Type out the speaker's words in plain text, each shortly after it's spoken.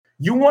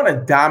You want to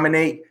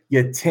dominate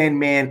your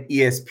 10-man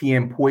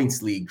ESPN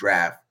Points League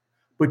draft,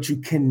 but you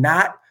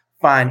cannot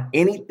find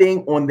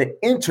anything on the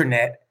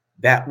internet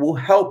that will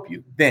help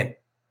you. Then,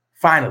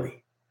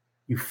 finally,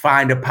 you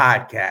find a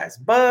podcast,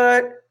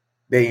 but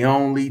they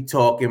only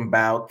talking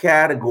about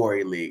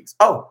category leagues.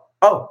 Oh,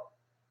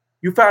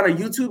 you found a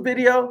YouTube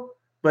video,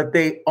 but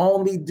they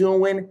only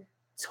doing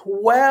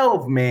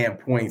 12-man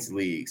points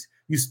leagues.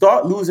 You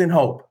start losing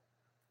hope,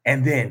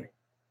 and then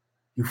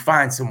you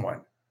find someone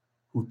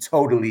who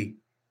totally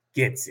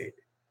gets it.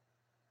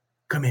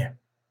 Come here.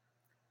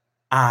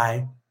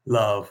 I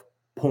love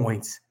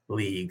points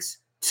leagues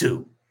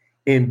too.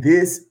 In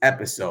this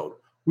episode,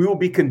 we will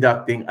be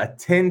conducting a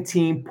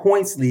 10-team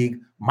points league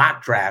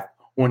mock draft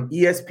on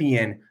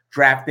ESPN,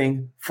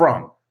 drafting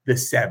from the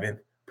 7th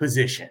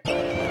position.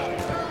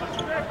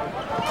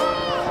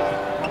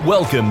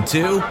 Welcome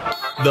to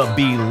the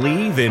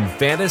Believe in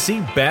Fantasy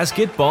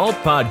Basketball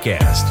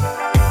podcast,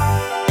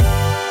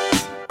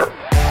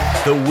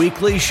 the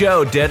weekly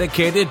show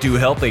dedicated to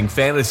helping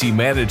fantasy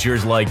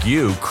managers like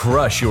you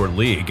crush your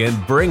league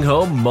and bring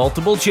home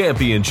multiple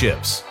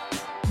championships.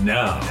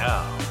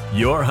 Now,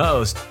 your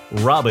host,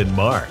 Robin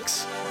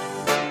Marks.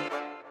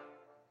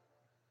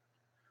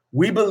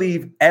 We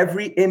believe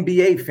every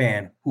NBA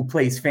fan who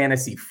plays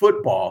fantasy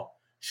football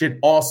should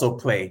also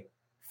play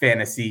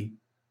fantasy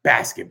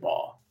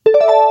basketball.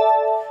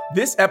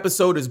 This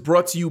episode is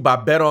brought to you by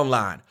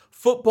BetOnline.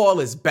 Football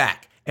is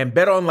back, and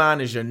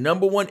BetOnline is your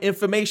number one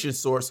information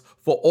source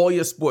for all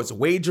your sports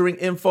wagering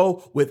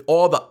info with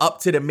all the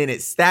up-to-the-minute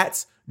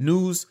stats,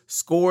 news,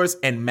 scores,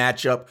 and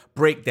matchup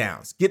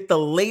breakdowns. Get the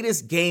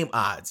latest game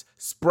odds,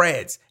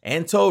 spreads,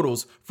 and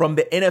totals from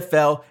the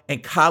NFL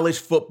and college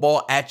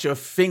football at your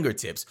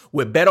fingertips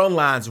with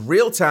BetOnline's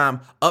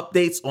real-time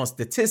updates on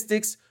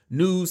statistics,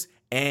 news,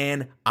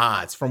 and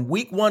odds. From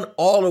week 1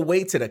 all the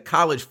way to the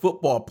college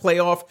football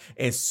playoff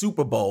and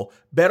Super Bowl,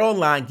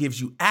 BetOnline gives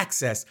you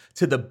access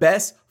to the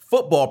best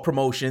football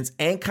promotions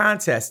and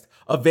contests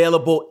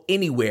available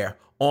anywhere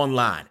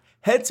online.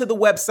 Head to the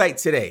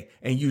website today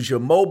and use your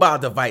mobile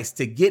device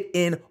to get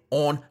in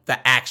on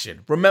the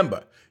action.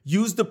 Remember,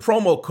 use the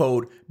promo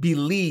code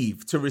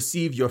BELIEVE to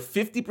receive your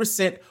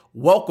 50%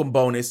 welcome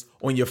bonus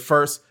on your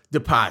first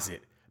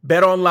deposit.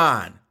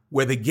 BetOnline,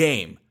 where the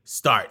game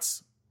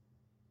starts.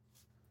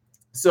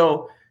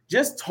 So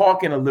just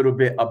talking a little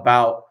bit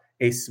about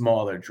a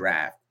smaller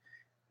draft.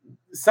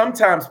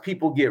 Sometimes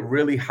people get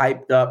really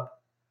hyped up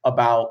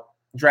about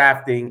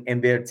drafting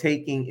and they're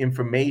taking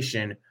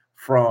information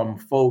from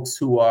folks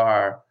who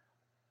are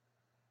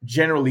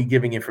generally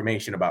giving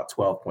information about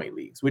 12-point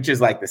leagues, which is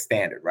like the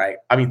standard, right?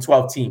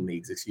 12-team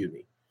leagues, excuse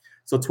me.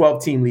 So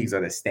 12-team leagues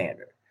are the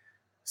standard.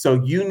 So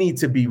you need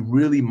to be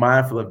really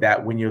mindful of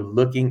that when you're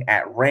looking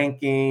at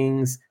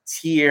rankings,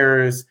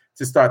 tiers,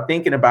 to start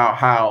thinking about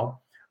how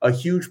a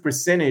huge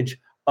percentage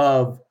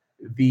of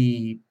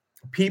the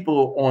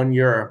people on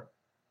your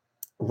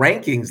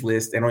rankings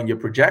list and on your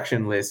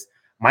projection list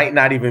might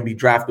not even be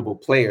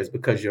draftable players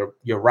because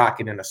you're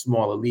rocking in a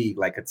smaller league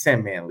like a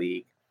 10-man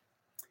league.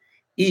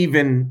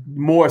 Even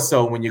more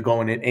so when you're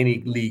going in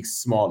any league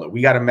smaller.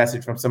 We got a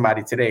message from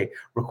somebody today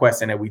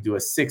requesting that we do a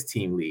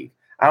 6-team league.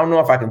 I don't know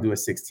if I can do a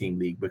 6-team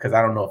league because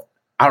I don't know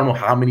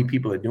how many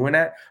people are doing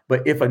that.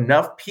 But if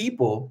enough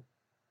people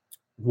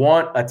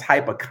want a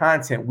type of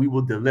content, we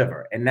will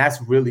deliver. And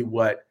that's really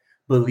what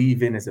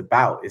Believe In is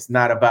about. It's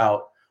not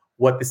about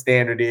what the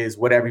standard is,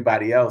 what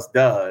everybody else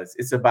does.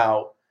 It's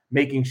about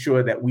making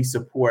sure that we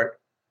support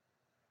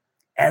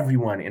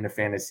everyone in the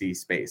fantasy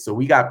space. So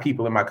we got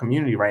people in my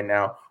community right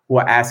now who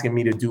are asking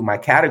me to do my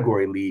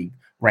category league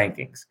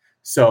rankings.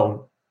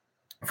 So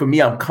for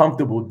me, I'm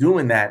comfortable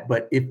doing that.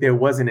 But if there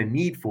wasn't a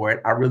need for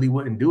it, I really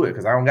wouldn't do it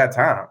because I don't got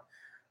time.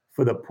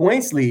 For the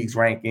points leagues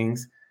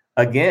rankings,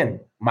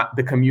 again,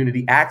 the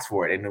community asked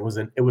for it. And it was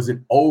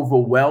an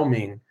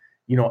overwhelming,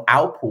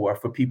 outpour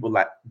for people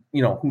like,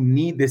 who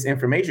need this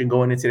information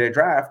going into their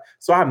draft.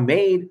 So I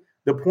made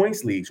the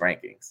points leagues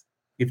rankings.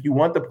 If you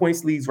want the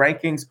points leagues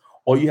rankings,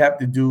 all you have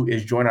to do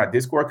is join our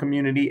Discord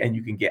community and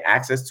you can get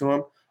access to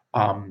them.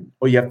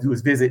 All you have to do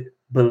is visit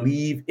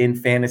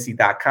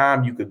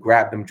BelieveInFantasy.com. You could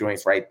grab them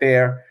joints right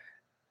there.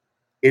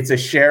 It's a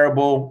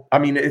shareable.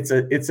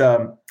 It's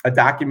a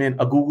document,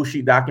 a Google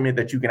Sheet document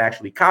that you can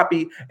actually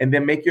copy and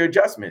then make your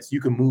adjustments. You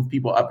can move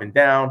people up and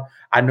down.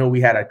 I know we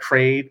had a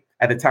trade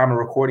at the time of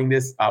recording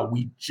this.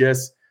 We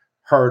just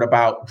heard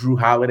about Drew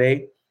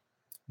Holiday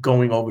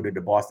going over to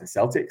the Boston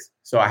Celtics.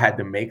 So I had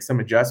to make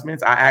some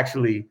adjustments. I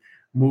actually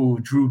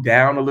moved Drew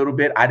down a little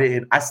bit.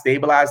 I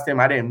stabilized him.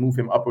 I didn't move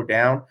him up or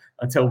down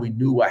until we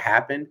knew what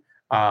happened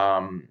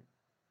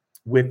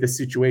with the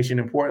situation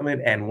in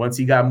Portland. And once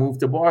he got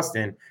moved to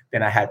Boston,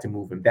 then I had to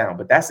move him down.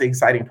 But that's the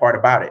exciting part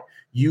about it.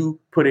 You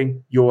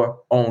putting your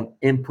own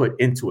input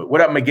into it.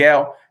 What up,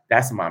 Miguel?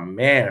 That's my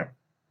man.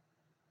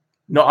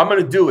 No, I'm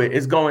going to do it.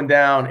 It's going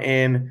down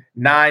in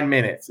 9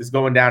 minutes. It's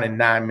going down in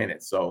 9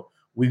 minutes. So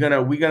we're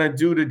gonna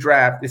do the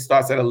draft. It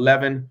starts at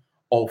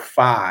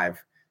 11:05.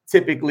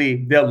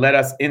 Typically, they'll let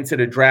us into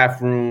the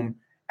draft room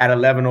at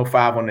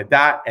 11:05 on the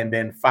dot, and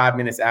then 5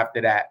 minutes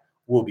after that,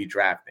 will be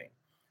drafting.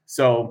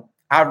 So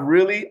I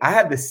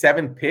have the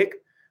 7th pick.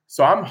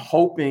 So I'm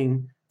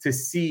hoping to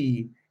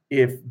see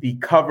if the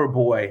cover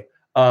boy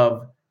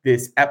of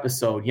this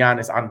episode,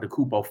 Giannis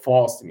Antetokounmpo,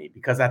 falls to me,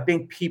 because I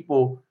think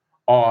people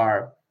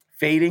are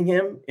fading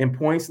him in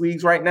points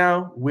leagues right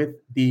now with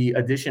the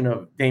addition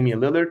of Damian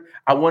Lillard.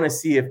 I want to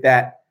see if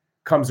that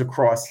comes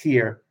across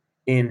here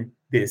in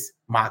this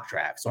mock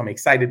draft. So I'm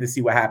excited to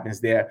see what happens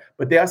there.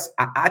 But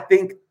I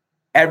think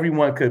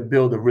everyone could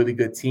build a really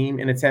good team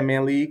in a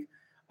 10-man league.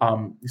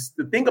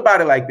 Think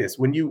about it like this.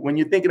 When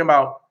you're thinking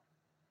about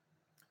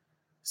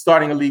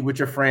starting a league with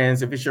your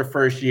friends, if it's your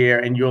first year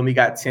and you only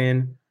got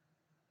 10,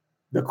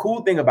 the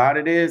cool thing about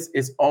it is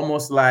it's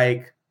almost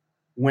like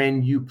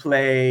when you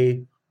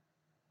play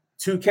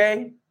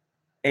 2K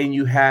and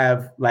you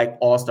have like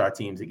all-star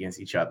teams against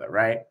each other,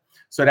 right?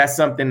 So that's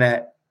something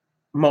that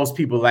most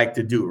people like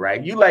to do,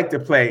 right? You like to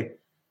play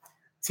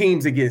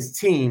teams against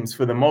teams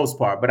for the most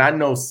part, but I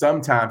know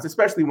sometimes,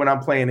 especially when I'm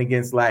playing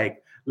against,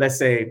 like, let's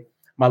say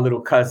my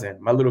little cousin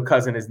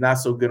is not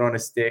so good on the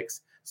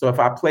sticks. So if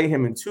I play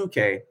him in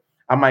 2K,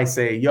 I might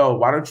say, yo,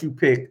 why don't you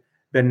pick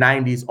the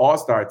 90s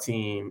all-star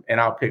team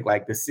and I'll pick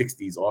like the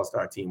 60s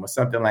all-star team or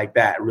something like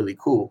that. Really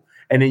cool.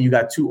 And then you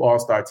got 2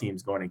 all-star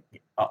teams going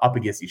up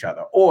against each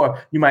other.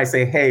 Or you might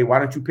say, hey, why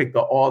don't you pick the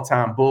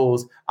all-time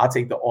Bulls? I'll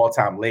take the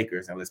all-time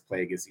Lakers and let's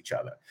play against each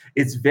other.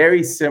 It's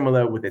very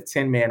similar with a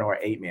 10-man or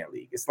 8-man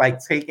league. It's like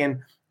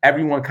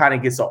everyone kind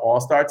of gets an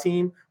all-star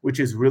team, which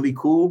is really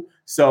cool.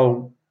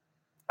 So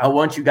I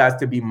want you guys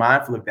to be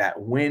mindful of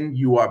that when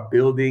you are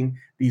building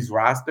these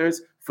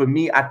rosters. For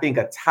me, I think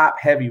a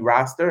top-heavy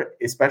roster,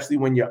 especially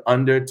when you're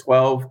under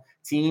 12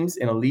 teams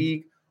in a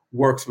league,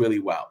 works really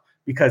well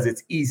because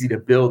it's easy to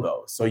build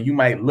those. So you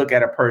might look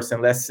at a person,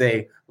 let's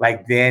say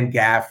like Dan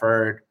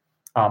Gafford,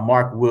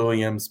 Mark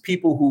Williams,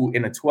 people who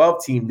in a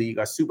 12-team league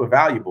are super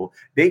valuable.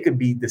 They could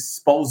be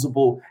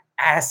disposable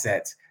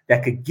assets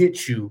that could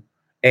get you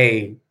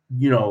a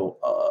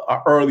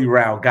early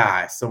round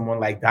guy, someone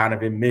like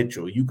Donovan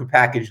Mitchell. You could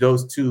package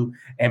those two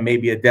and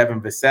maybe a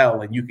Devin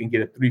Vassell, and you can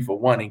get a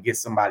 3-for-1 and get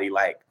somebody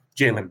like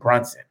Jalen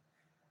Brunson.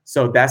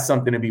 So that's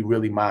something to be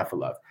really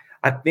mindful of.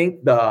 I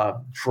think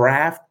the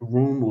draft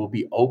room will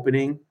be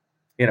opening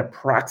in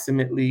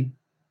approximately,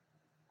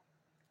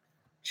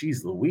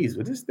 geez Louise,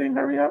 would this thing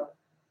hurry up?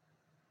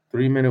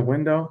 3-minute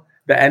window.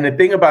 And the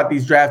thing about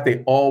these drafts,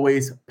 they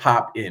always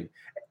pop in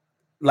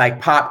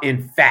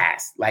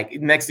fast. Like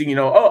next thing you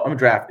know, oh, I'm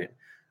drafted.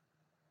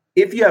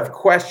 If you have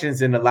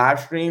questions in the live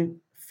stream,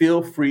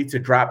 feel free to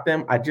drop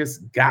them. I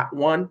just got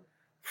one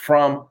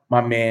from my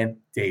man,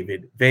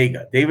 David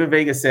Vega. David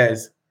Vega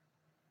says,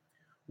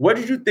 what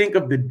did you think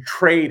of the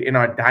trade in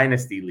our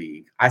Dynasty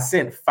League? I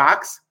sent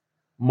Fox,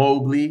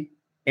 Mobley,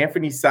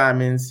 Anthony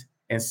Simons,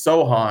 and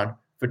Sohan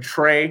for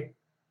Trey,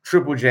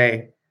 Triple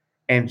J,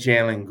 and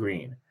Jalen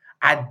Green.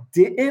 I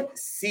didn't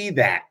see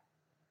that,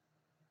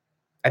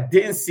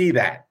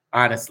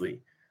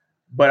 honestly,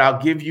 but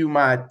I'll give you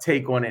my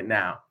take on it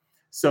now.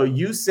 So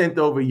you sent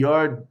over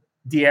your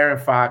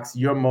De'Aaron Fox,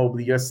 your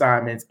Mobley, your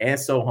Simons, and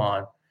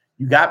Sohan.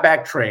 You got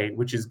back Trey,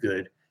 which is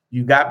good.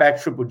 You got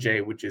back Triple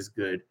J, which is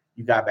good.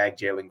 You got back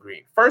Jalen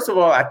Green. First of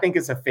all, I think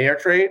it's a fair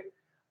trade.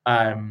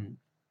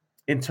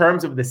 In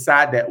terms of the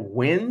side that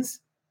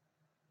wins,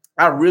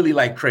 I really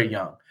like Trae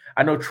Young.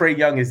 I know Trae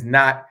Young is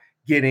not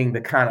getting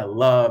the kind of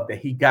love that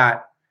he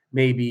got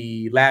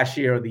maybe last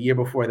year or the year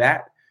before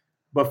that.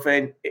 But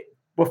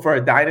for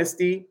a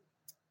dynasty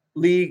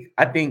league,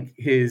 I think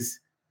his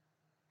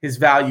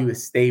value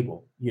is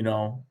stable. You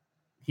know,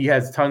 he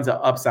has tons of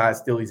upside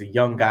still. He's a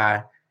young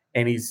guy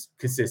and he's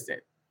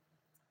consistent.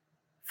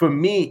 For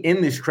me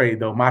in this trade,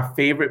 though, my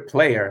favorite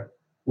player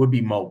would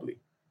be Mobley.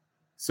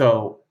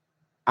 So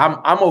I'm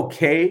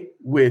okay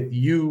with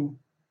you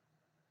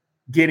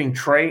getting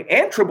Trey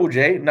and Triple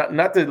J.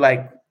 Not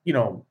to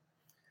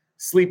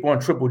sleep on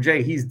Triple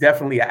J. He's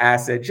definitely an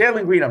asset.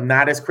 Jalen Green, I'm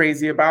not as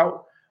crazy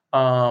about.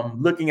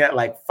 Looking at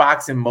like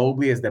Fox and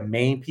Mobley as the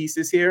main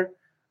pieces here,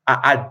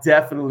 I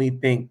definitely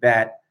think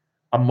that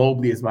a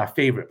Mobley is my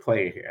favorite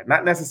player here.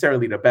 Not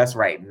necessarily the best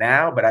right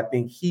now, but I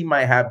think he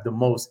might have the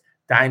most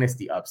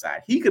dynasty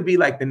upside. He could be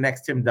like the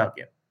next Tim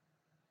Duncan.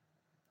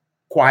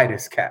 Quiet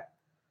as kept.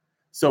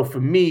 So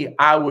for me,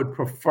 I would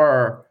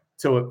prefer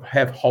to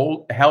have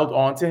held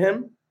on to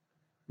him.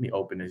 Let me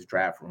open this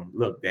draft room.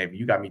 Look, David,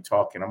 you got me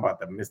talking. I'm about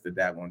to miss the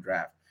daggone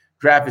draft.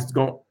 Draft is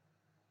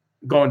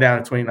going down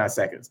in 29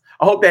 seconds.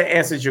 I hope that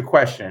answers your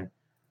question,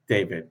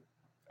 David.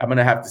 I'm going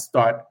to have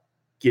to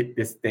get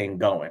this thing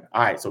going.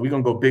 All right, so we're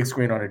going to go big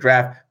screen on the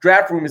draft.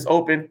 Draft room is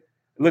open. It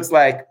looks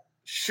like,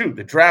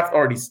 the draft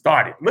already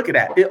started. Look at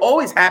that. It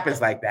always happens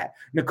like that.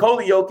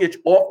 Nikola Jokic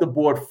off the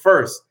board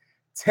first.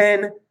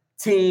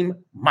 10-team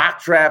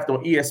mock draft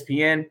on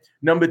ESPN.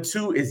 Number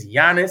 2 is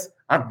Giannis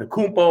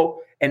Antetokounmpo.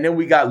 And then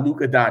we got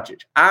Luka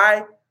Doncic.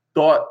 I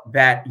thought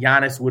that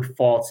Giannis would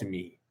fall to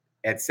me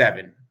at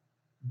 7.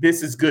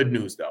 This is good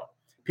news, though.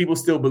 People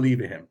still believe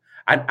in him.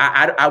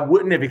 I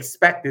wouldn't have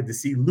expected to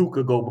see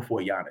Luka go before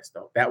Giannis,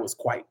 though. That was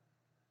quite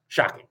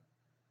shocking.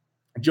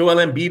 Joel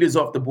Embiid is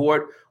off the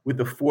board with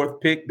the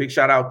 4th pick. Big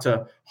shout out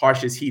to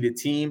Harsh's Heated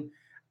Team.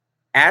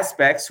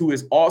 Aspects, who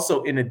is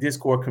also in the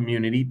Discord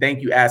community.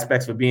 Thank you,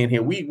 Aspects, for being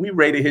here. We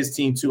rated his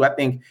team too. I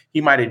think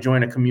he might have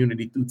joined a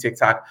community through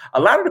TikTok.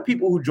 A lot of the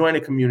people who join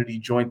the community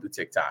joined through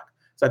TikTok.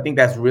 So I think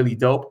that's really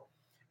dope.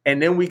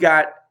 And then we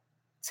got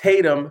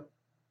Tatum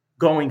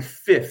going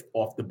 5th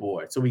off the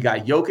board. So we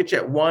got Jokic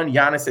at 1,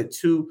 Giannis at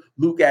 2,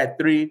 Luke at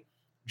 3,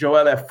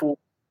 Joel at 4,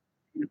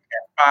 Luke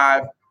at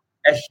 5,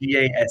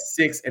 SGA at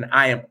 6, and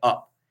I am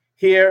up.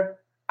 Here,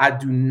 I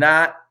do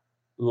not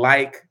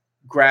like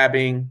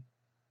grabbing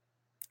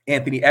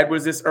Anthony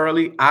Edwards this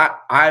early.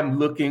 I'm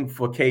looking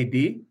for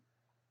KD,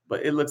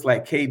 but it looks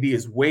like KD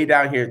is way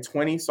down here at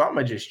 20, so I'm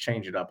going to just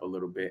change it up a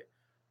little bit.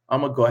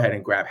 I'm going to go ahead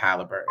and grab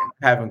Halliburton.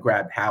 I haven't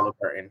grabbed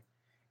Halliburton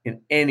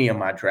in any of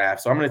my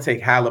drafts, so I'm going to take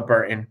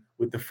Halliburton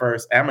with the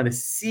first. I'm going to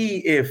see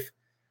if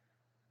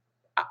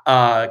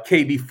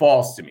KD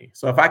falls to me.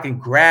 So if I can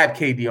grab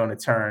KD on the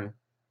turn,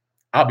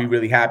 I'll be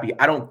really happy.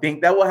 I don't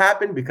think that will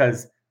happen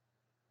because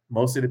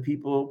most of the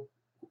people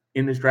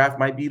in this draft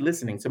might be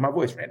listening to my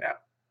voice right now.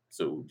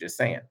 So just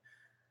saying.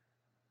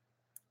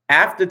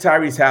 After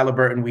Tyrese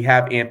Halliburton, we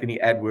have Anthony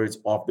Edwards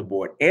off the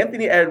board.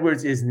 Anthony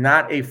Edwards is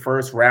not a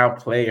first-round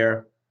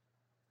player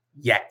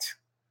yet.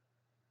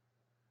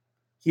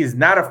 He is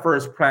not a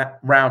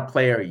first-round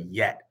player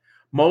yet.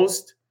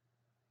 Most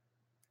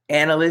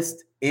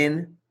analysts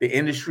in the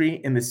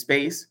industry, in the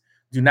space,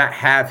 do not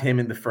have him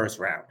in the first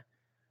round.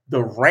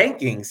 The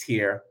rankings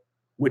here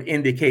would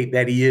indicate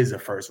that he is a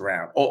first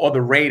round, or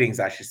the ratings,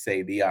 I should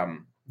say, the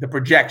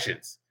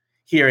projections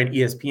here in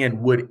ESPN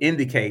would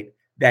indicate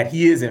that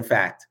he is, in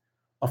fact,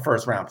 a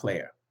first-round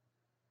player.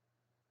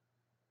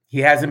 He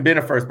hasn't been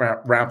a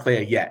first-round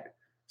player yet.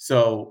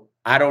 So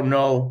I don't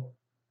know.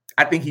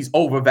 I think he's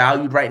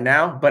overvalued right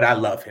now, but I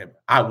love him.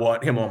 I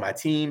want him on my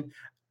team.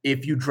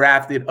 If you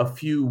drafted a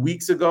few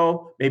weeks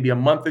ago, maybe a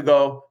month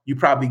ago, you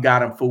probably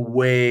got him for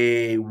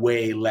way,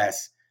 way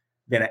less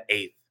than an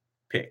 8th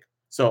pick.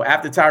 So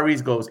after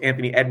Tyrese goes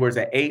Anthony Edwards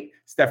at 8,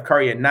 Steph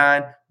Curry at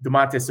 9,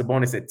 Domantas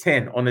Sabonis at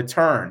 10. On the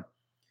turn,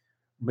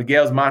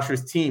 Miguel's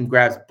monstrous team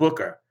grabs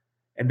Booker,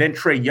 and then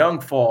Trae Young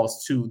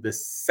falls to the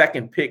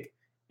 2nd pick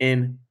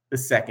in the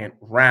 2nd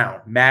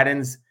round.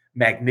 Madden's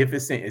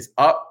Magnificent is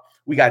up.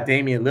 We got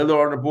Damian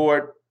Lillard on the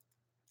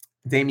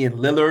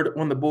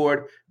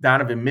board.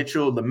 Donovan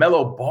Mitchell.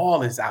 LaMelo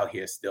Ball is out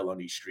here still on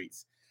these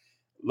streets.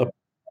 Look,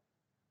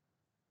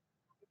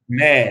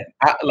 man,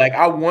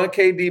 I want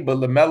KD, but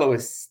LaMelo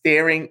is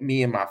staring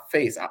me in my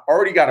face. I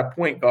already got a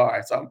point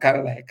guard, so I'm kind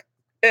of like,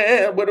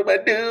 what do I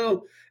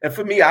do? And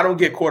for me, I don't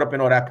get caught up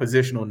in all that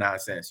positional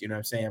nonsense. You know what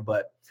I'm saying?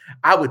 But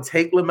I would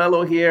take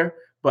LaMelo here,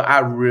 but I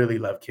really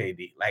love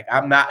KD. Like,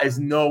 there's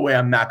no way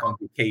I'm not going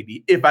to get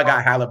KD. If I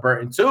got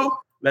Halliburton too,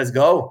 let's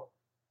go.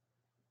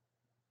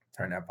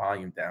 Turn that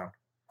volume down.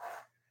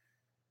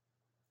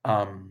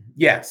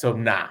 So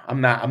I'm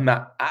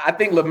not. I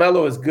think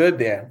LaMelo is good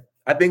there.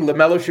 I think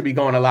LaMelo should be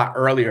going a lot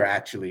earlier,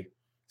 actually,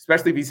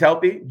 especially if he's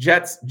healthy.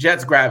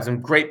 Jets grabs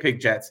him. Great pick,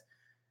 Jets.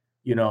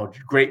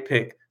 Great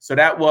pick. So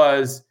that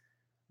was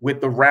with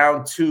the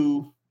round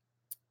 2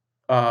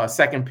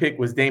 2nd pick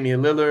was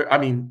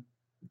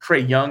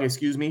Trae Young,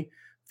 excuse me.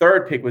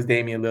 3rd pick was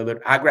Damian Lillard.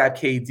 I grabbed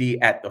KD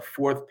at the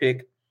 4th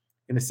pick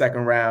in the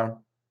 2nd round.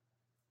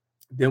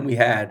 Then we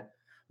had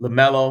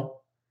LaMelo,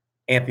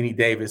 Anthony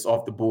Davis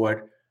off the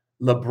board.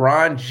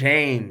 LeBron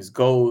James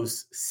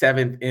goes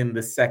 7th in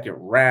the 2nd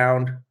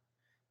round.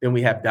 Then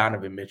we have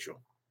Donovan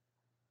Mitchell.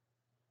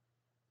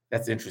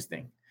 That's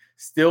interesting.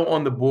 Still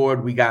on the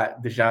board, we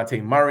got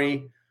DeJounte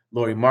Murray,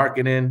 Lauri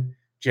Markkanen,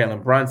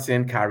 Jalen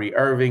Brunson, Kyrie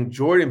Irving,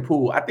 Jordan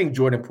Poole. I think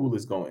Jordan Poole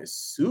is going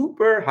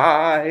super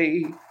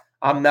high.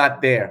 I'm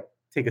not there.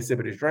 Take a sip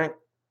of this drink.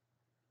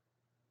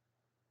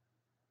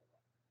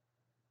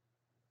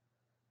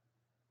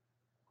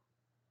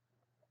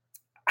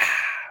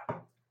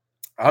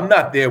 I'm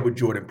not there with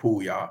Jordan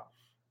Poole, y'all.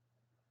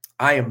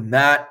 I am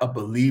not a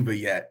believer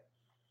yet.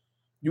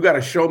 You got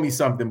to show me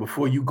something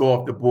before you go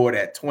off the board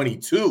at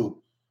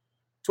 22.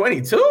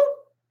 22?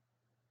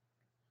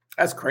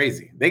 That's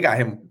crazy. They got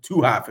him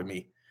too high for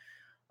me.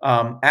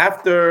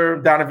 After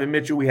Donovan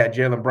Mitchell, we had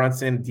Jalen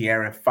Brunson.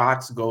 De'Aaron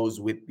Fox goes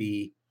with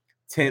the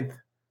 10th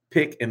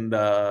pick in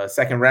the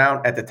 2nd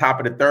round. At the top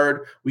of the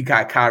 3rd, we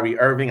got Kyrie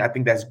Irving. I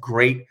think that's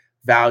great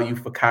value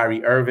for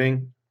Kyrie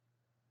Irving.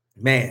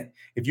 Man,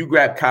 if you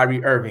grab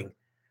Kyrie Irving,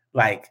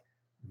 in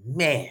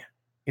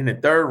the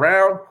 3rd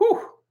round,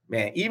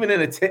 man, even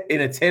in a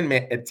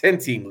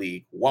 10-team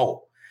league,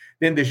 whoa.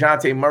 Then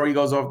DeJounte Murray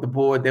goes off the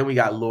board. Then we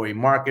got Lauri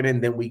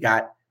Markkanen. Then we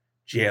got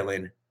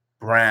Jaylen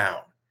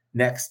Brown.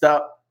 Next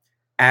up,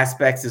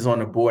 Aspects is on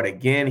the board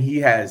again. He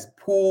has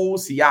Poole,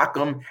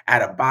 Siakam,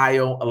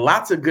 Adebayo.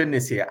 Lots of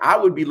goodness here. I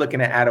would be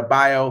looking at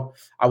Adebayo.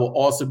 I will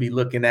also be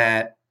looking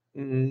at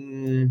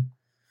then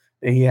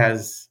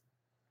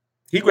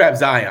he grabs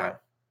Zion.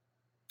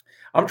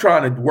 I'm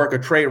trying to work a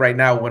trade right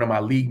now with one of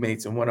my league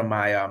mates in one of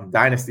my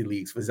dynasty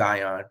leagues for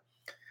Zion.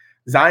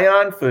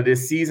 Zion for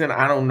this season,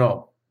 I don't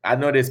know. I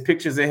know there's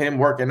pictures of him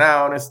working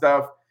out and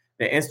stuff.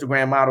 The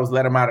Instagram models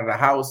let him out of the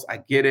house. I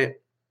get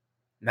it.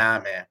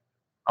 Nah, man.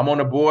 I'm on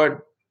the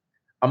board.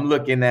 I'm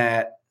looking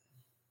at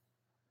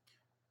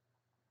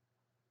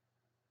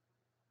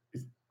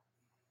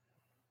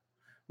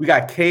we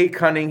got Cade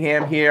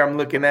Cunningham here. I'm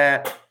looking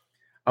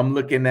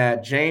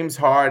at James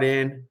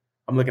Harden.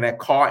 I'm looking at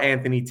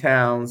Karl-Anthony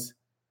Towns.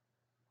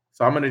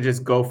 So I'm going to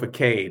just go for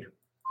Cade.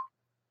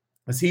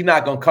 Because he's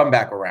not going to come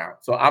back around.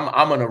 So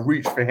I'm going to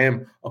reach for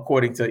him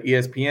according to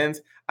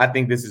ESPN's. I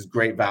think this is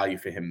great value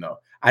for him, though.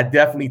 I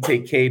definitely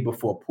take Cade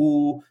before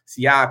Poole,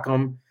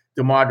 Siakam,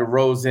 DeMar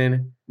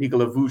DeRozan,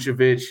 Nikola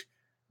Vucevic,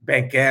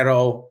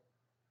 Banchero,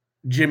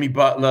 Jimmy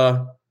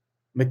Butler,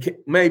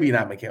 maybe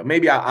not Mikal.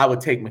 Maybe I would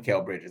take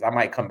Mikal Bridges. I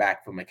might come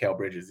back for Mikal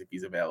Bridges if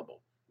he's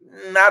available.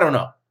 I don't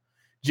know.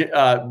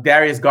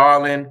 Darius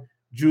Garland,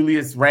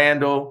 Julius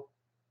Randle,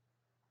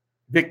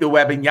 Victor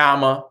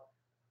Wembanyama.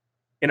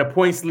 In a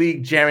points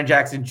league, Jaren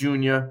Jackson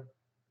Jr.,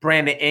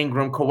 Brandon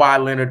Ingram,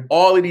 Kawhi Leonard,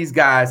 all of these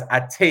guys,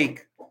 I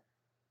take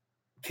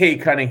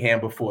Cade Cunningham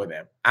before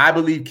them. I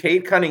believe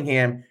Cade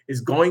Cunningham is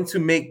going to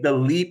make the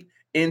leap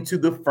into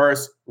the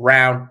first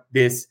round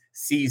this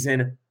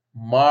season.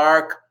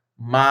 Mark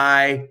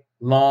my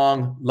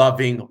long,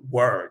 loving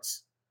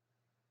words.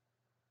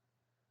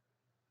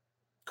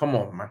 Come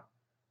on, man.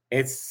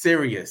 It's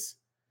serious.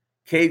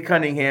 Cade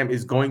Cunningham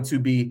is going to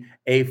be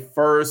a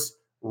first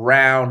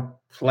round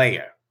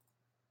player.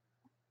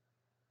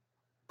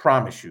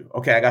 Promise you.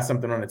 Okay, I got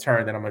something on the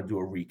turn, then I'm going to do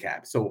a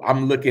recap. So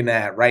I'm looking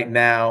at right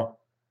now.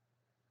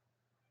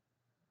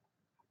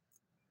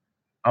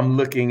 I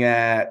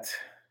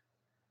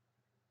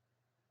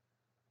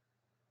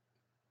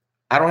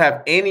don't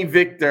have any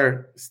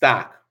Victor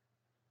stock.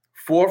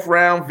 Fourth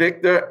round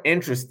Victor,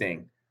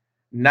 interesting.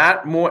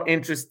 Not more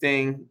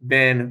interesting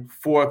than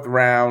fourth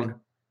round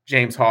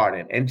James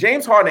Harden. And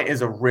James Harden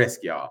is a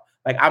risk, y'all.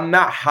 Like, I'm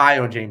not high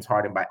on James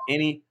Harden by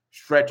any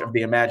stretch of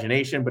the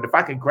imagination, but if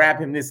I could grab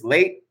him this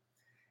late,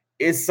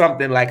 it's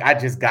something like I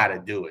just got to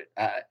do it,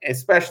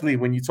 especially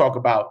when you talk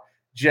about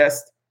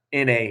just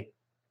in a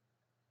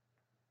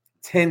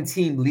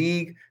 10-team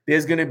league,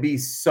 there's going to be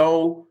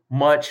so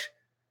much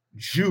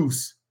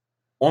juice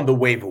on the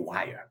waiver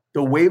wire.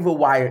 The waiver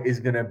wire is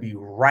going to be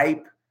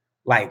ripe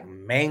like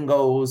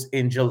mangoes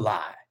in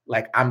July.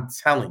 Like, I'm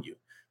telling you.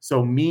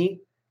 So me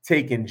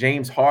taking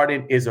James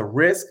Harden is a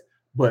risk,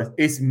 but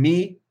it's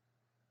me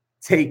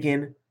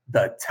taking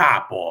the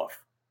top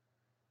off.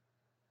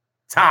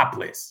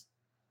 Topless.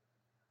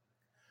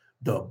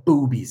 The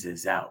boobies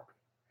is out.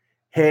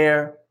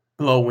 Hair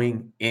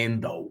blowing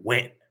in the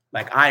wind.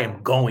 Like, I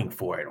am going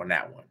for it on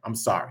that one. I'm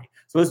sorry.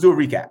 So let's do a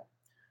recap.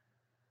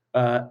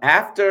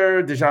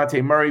 After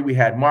DeJounte Murray, we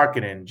had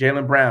Markkanen,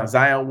 Jaylen Brown,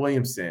 Zion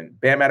Williamson,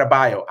 Bam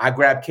Adebayo. I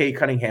grabbed Cade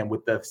Cunningham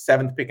with the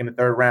 7th pick in the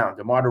 3rd round.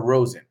 DeMar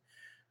DeRozan,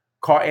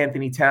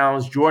 Karl-Anthony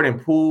Towns, Jordan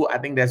Poole. I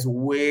think that's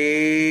way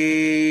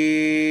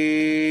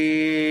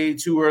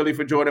too early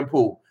for Jordan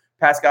Poole.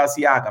 Pascal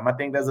Siakam. I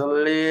think that's a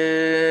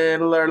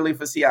little early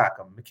for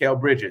Siakam.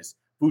 Mikal Bridges,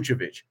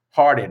 Vucevic,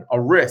 Harden.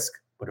 A risk,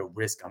 but a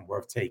risk I'm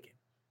worth taking.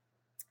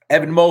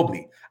 Evan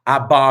Mobley. I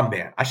bombed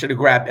there. I should have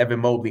grabbed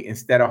Evan Mobley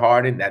instead of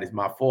Harden. That is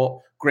my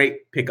fault.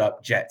 Great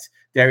pickup, Jets.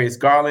 Darius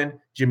Garland,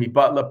 Jimmy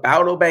Butler,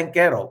 Paolo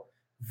Banchero,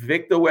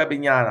 Victor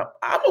Wembanyama.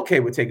 I'm okay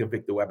with taking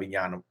Victor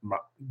Wembanyama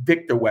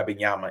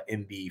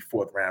in the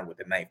 4th round with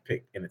the 9th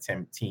pick in a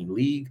 10-team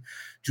league.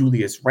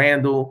 Julius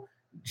Randle,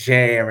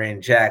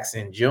 Jaren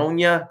Jackson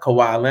Jr.,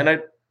 Kawhi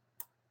Leonard.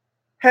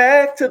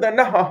 Heck to the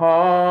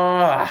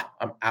nah.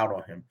 I'm out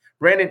on him.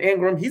 Brandon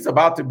Ingram, he's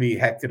about to be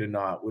heck to the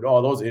nah with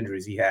all those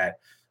injuries he had.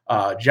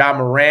 Ja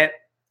Morant,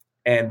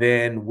 and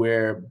then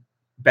we're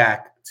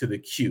back to the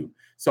queue.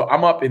 So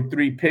I'm up in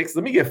 3 picks.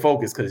 Let me get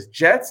focused because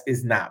Jets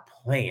is not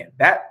playing.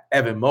 That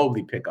Evan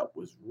Mobley pickup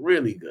was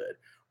really good.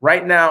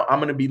 Right now, I'm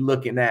going to be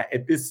looking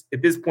at this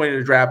point in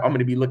the draft, I'm going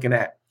to be looking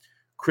at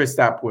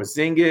Kristaps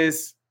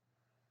Porzingis.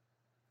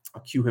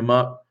 I'll cue him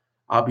up.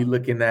 I'll be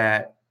looking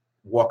at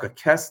Walker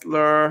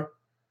Kessler,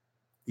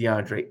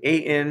 DeAndre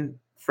Ayton,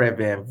 Fred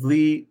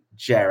VanVleet,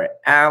 Jarrett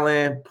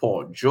Allen,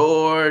 Paul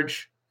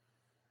George.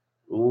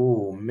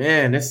 Oh,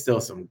 man, there's still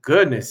some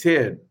goodness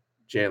here.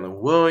 Jalen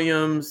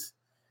Williams.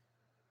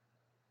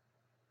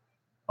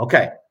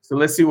 Okay, so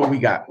let's see what we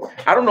got.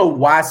 I don't know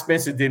why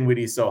Spencer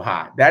Dinwiddie is so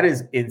high. That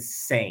is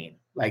insane.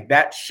 Like,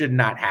 that should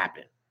not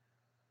happen.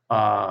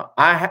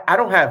 I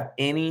don't have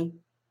any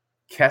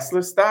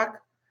Kessler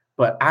stock,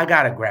 but I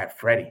got to grab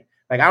Freddie.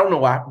 Like, I don't know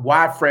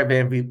why Fred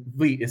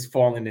VanVleet is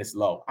falling this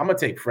low. I'm going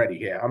to take Freddie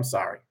here. I'm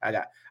sorry.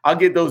 I'll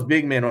get those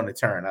big men on the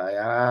turn.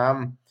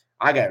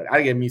 I got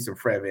to get me some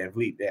Fred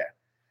VanVleet there.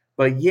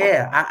 But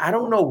yeah, I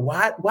don't know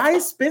why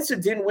is Spencer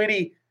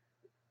Dinwiddie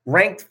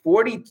ranked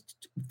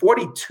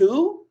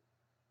 42?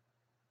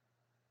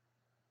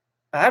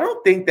 I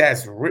don't think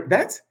that's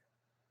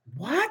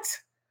what?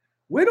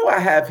 Where do I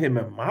have him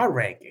in my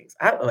rankings?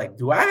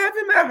 Do I have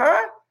him that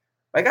high?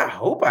 Like, I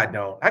hope I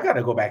don't. I got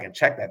to go back and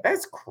check that.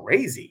 That's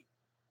crazy.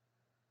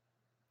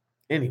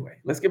 Anyway,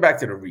 let's get back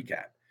to the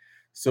recap.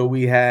 So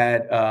we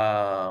had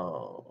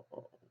Ja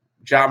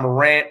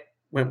Morant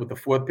went with the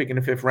 4th pick in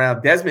the 5th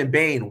round. Desmond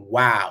Bane,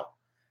 wow.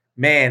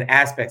 Man,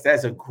 aspects.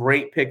 That's a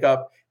great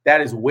pickup.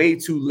 That is way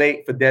too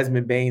late for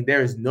Desmond Bane.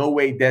 There is no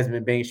way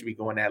Desmond Bane should be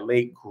going that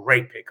late.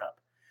 Great pickup.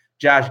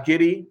 Josh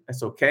Giddey,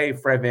 that's okay.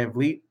 Fred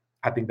VanVleet,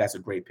 I think that's a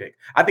great pick.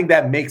 I think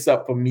that makes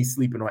up for me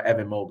sleeping on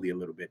Evan Mobley a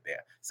little bit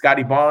there.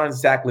 Scotty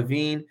Barnes, Zach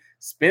LaVine,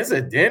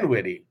 Spencer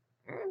Dinwiddie.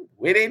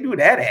 Where they do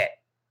that at?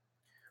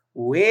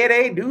 Where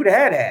they do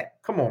that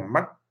at? Come on,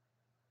 man.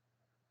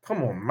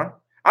 Come on, man.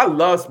 I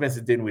love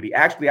Spencer Dinwiddie.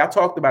 Actually, I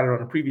talked about it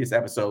on a previous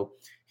episode.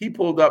 He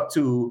pulled up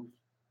to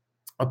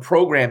a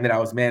program that I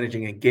was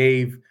managing and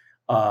gave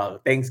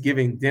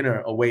Thanksgiving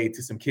dinner away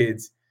to some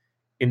kids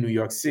in New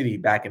York City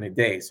back in the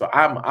day. So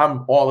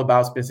I'm all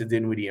about Spencer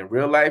Dinwiddie in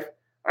real life.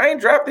 I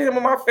ain't drafted him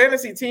on my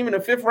fantasy team in the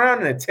 5th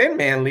round in a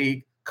 10-man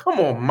league. Come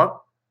on, man.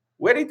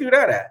 Where they do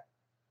that at?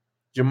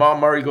 Jamal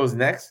Murray goes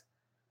next.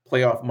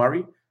 Playoff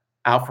Murray.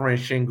 Alperen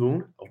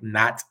Sengun.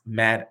 Not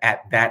mad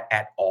at that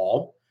at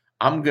all.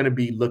 I'm going to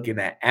be looking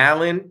at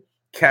Allen,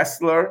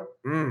 Kessler.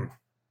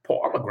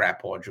 Paul, I'm going to grab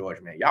Paul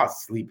George, man. Y'all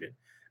sleeping.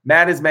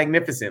 Matt is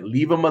magnificent.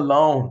 Leave him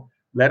alone.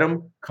 Let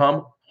him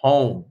come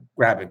home.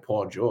 Grabbing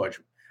Paul George.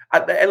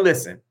 And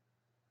listen,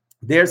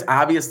 there's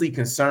obviously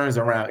concerns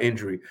around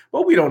injury,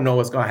 but we don't know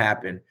what's going to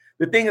happen.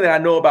 The thing that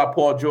I know about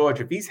Paul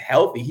George, if he's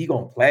healthy, he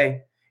going to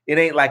play. It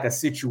ain't like a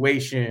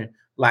situation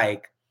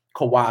like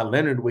Kawhi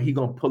Leonard where he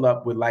going to pull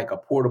up with like a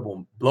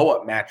portable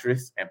blow-up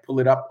mattress and pull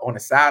it up on the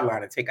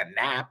sideline and take a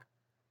nap.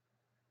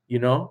 You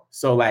know?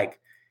 So like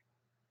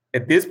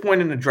at this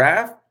point in the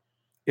draft,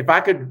 if I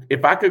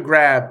could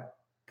grab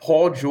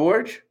Paul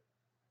George,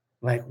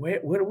 like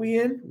what are we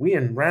in? We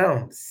in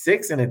round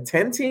 6 in a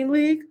 10-team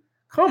league?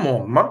 Come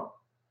on, man.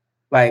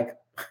 Like,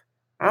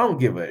 I don't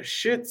give a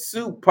shit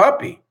suit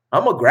puppy.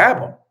 I'm going to grab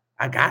him.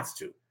 I got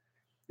to.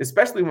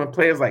 Especially when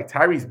players like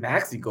Tyrese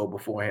Maxey go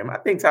before him. I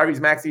think Tyrese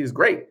Maxey is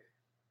great.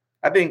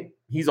 I think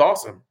he's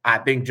awesome. I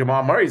think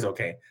Jamal Murray's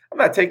okay. I'm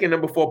not taking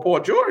him before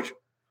Paul George.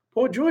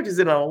 Paul George is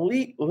an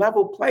elite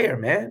level player,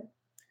 man.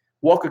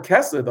 Walker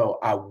Kessler, though,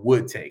 I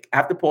would take.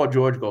 After Paul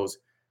George goes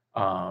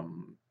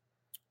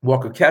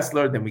Walker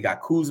Kessler, then we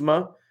got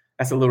Kuzma.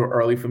 That's a little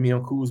early for me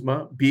on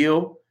Kuzma.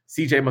 Beal,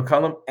 CJ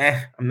McCollum.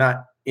 I'm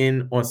not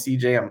in on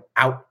CJ. I'm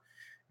out.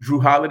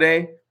 Drew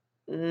Holiday.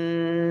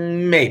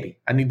 Maybe.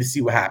 I need to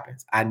see what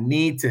happens. I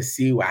need to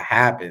see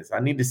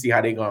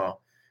how they're going to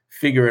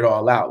figure it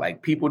all out.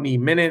 Like, people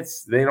need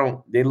minutes.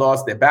 They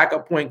lost their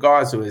backup point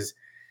guard, so it's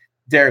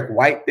Derek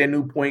White, their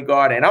new point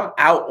guard. And I'm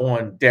out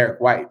on Derek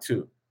White,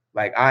 too.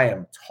 Like, I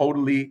am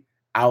totally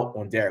out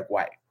on Derek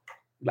White.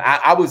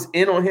 I was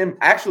in on him,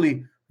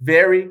 actually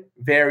very,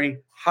 very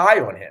high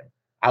on him.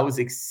 I was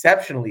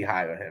exceptionally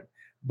high on him.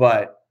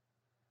 But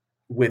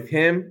with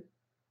him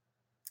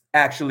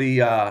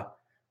actually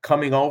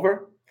coming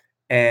over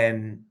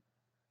and,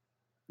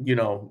 you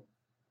know,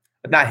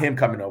 not him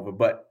coming over,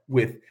 but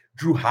with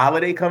Drew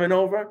Holiday coming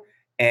over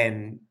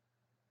and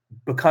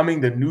becoming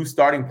the new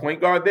starting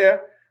point guard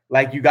there,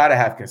 like, you got to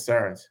have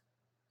concerns.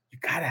 You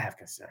got to have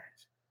concerns.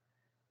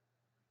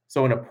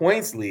 So in a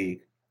points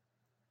league,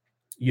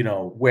 you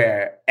know,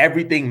 where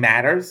everything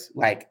matters,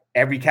 like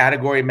every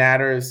category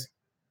matters,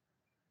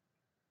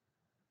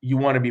 you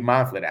want to be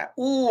mindful of that.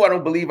 Ooh, I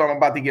don't believe I'm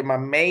about to get my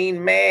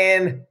main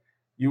man.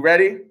 You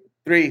ready?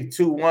 3,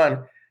 2,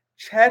 1.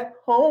 Chet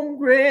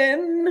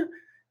Holmgren.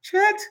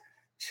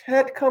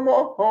 Chet, come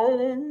on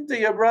home to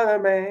your brother,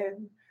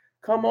 man.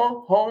 Come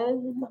on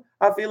home.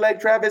 I feel like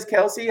Travis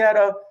Kelce at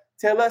a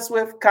Taylor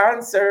Swift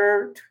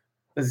concert.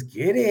 Let's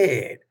get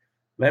it.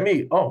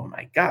 Oh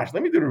my gosh,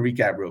 let me do the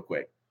recap real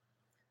quick.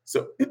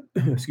 So,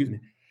 excuse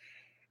me.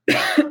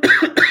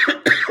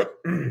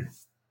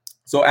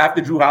 So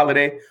after Drew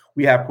Holiday,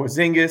 we have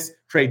Porzingis,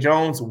 Trey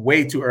Jones,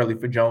 way too early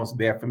for Jones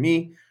there for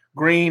me.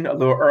 Green, a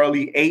little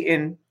early.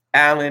 Ayton,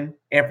 Allen,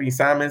 Anthony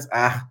Simons.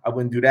 I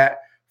wouldn't do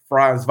that.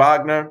 Franz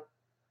Wagner,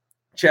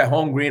 Chet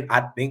Holmgren.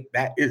 I think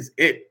that is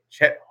it.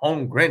 Chet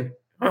Holmgren.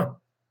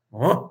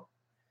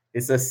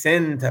 It's a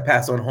sin to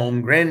pass on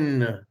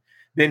Holmgren.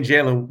 Then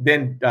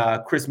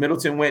Chris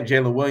Middleton went.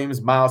 Jalen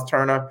Williams, Miles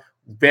Turner.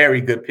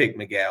 Very good pick,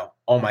 Miguel.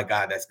 Oh my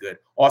God, that's good.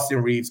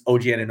 Austin Reeves,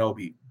 OG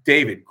Anunoby.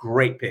 David,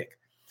 great pick.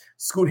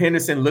 Scoot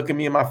Henderson, look at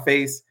me in my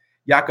face.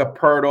 Jakob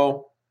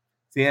Poeltl,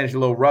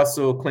 D'Angelo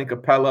Russell, Clint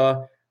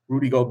Capella,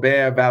 Rudy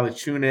Gobert,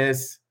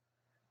 Valanciunas,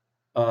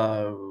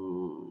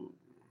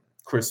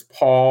 Chris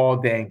Paul,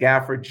 Dan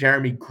Gafford,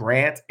 Jeremy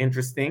Grant,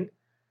 interesting.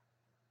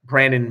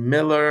 Brandon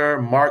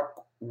Miller, Mark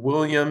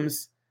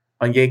Williams,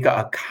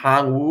 Onyeka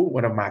Okongwu,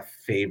 one of my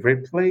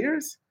favorite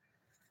players.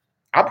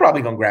 I'm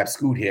probably gonna grab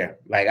Scoot here.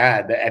 Like,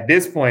 at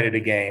this point of the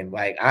game,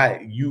 like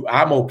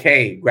I'm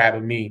okay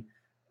grabbing me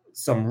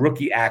some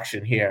rookie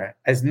action here,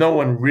 as no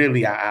one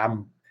really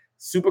I'm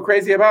super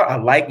crazy about. I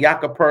like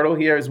Jakob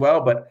Poeltl here as well,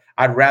 but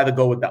I'd rather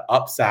go with the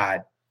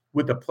upside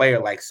with a player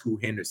like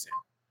Scoot Henderson.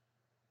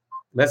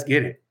 Let's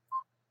get it.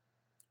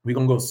 We're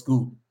gonna go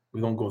Scoot.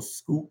 We're gonna go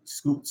Scoot.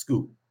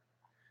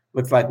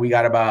 Looks like we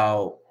got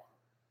about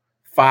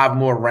 5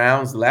 more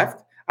rounds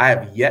left. I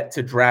have yet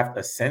to draft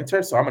a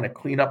center, so I'm going to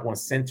clean up on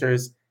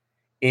centers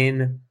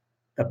in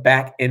the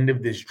back end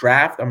of this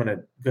draft. I'm going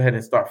to go ahead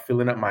and start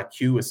filling up my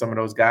queue with some of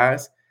those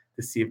guys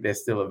to see if they're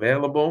still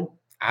available.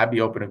 I'd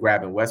be open to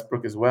grabbing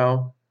Westbrook as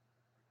well.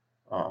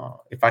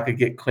 If I could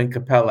get Clint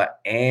Capella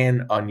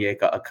and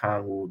Onyeka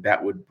Okongwu,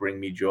 that would bring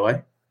me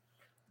joy.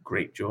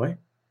 Great joy.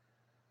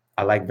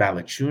 I like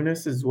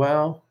Valanciunas as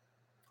well.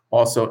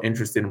 Also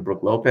interested in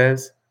Brook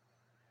Lopez.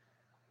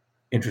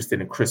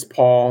 Interested in Chris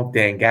Paul,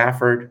 Dan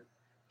Gafford,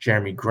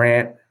 Jeremy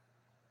Grant.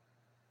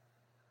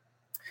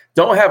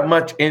 Don't have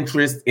much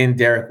interest in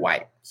Derek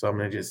White. So I'm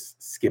going to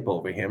just skip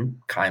over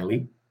him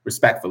kindly,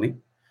 respectfully.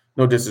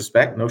 No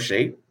disrespect, no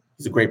shade.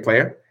 He's a great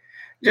player.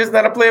 Just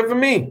not a player for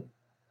me.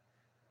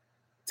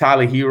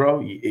 Tyler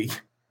Hero,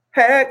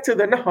 head to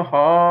the no.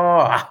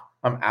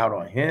 I'm out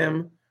on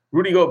him.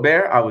 Rudy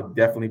Gobert, I would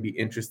definitely be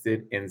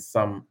interested in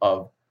some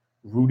of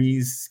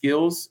Rudy's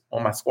skills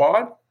on my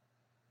squad.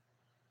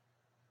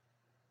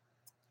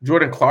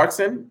 Jordan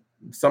Clarkson,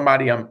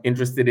 somebody I'm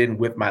interested in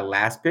with my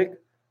last pick.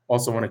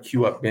 Also want to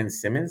queue up Ben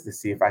Simmons to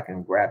see if I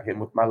can grab him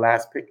with my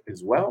last pick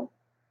as well.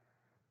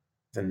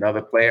 It's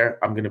another player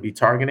I'm going to be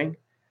targeting.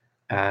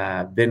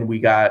 Then we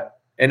got,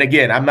 and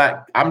again,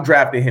 I'm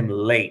drafting him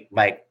late,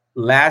 like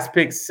last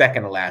pick,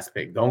 second to last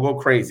pick. Don't go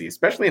crazy,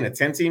 especially in a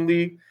 10-team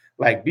league.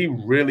 Like, be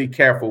really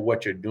careful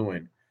what you're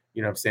doing.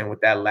 You know what I'm saying?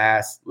 With that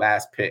last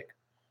pick.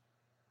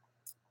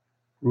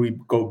 Rudy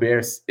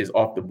Gobert is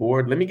off the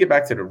board. Let me get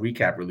back to the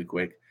recap really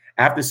quick.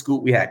 After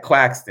Scoot, we had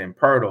Claxton,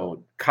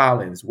 Pirtle,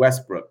 Collins,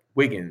 Westbrook,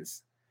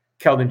 Wiggins,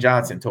 Keldon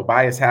Johnson,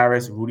 Tobias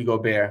Harris, Rudy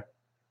Gobert,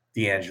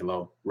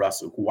 D'Angelo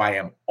Russell, who I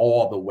am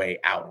all the way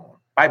out on.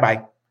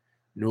 Bye-bye.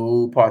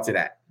 No parts of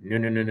that. No. I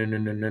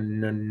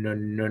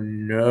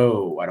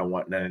don't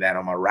want none of that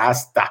on my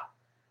roster.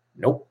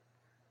 Nope.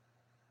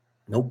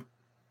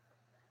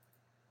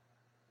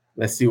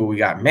 Let's see what we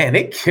got. Man,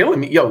 they killing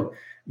me. Yo,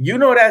 you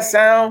know that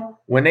sound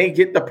when they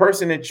get the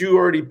person that you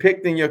already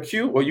picked in your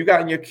queue or you got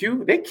in your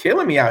queue? They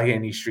killing me out here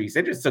in these streets.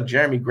 They just took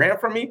Jeremy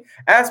Grant from me.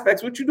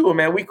 Aspects, what you doing,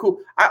 man? We cool.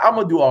 I'm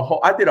going to do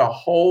I did a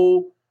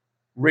whole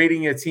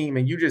rating your team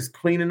and you just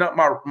cleaning up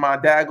my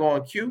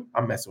daggone queue.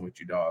 I'm messing with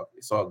you, dog.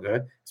 It's all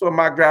good. That's what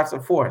mock drafts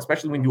are for,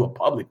 especially when you do a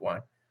public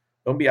one.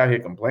 Don't be out here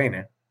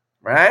complaining,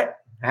 right?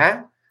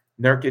 Huh?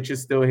 Nurkic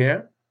is still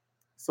here.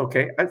 It's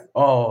okay.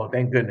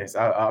 Thank goodness.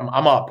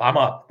 I'm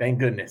up. Thank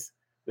goodness.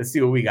 Let's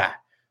see what we got.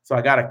 So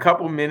I got a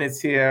couple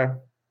minutes here.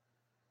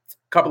 A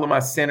couple of my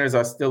centers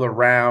are still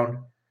around.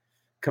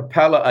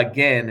 Capella,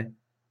 again,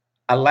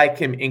 I like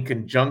him in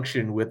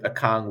conjunction with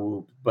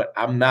Okongwu, but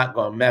I'm not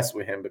going to mess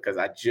with him because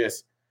I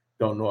just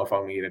don't know if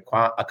I'm going to get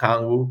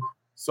Okongwu.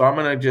 So I'm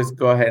going to just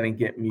go ahead and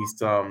get me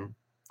some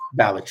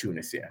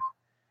Valanciunas here.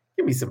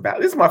 Give me some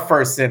This is my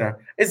first center.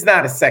 It's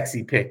not a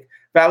sexy pick.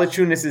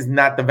 Valanciunas is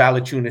not the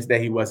Valanciunas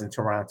that he was in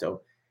Toronto.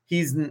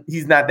 He's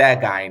not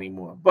that guy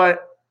anymore.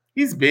 But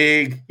he's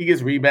big. He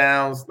gets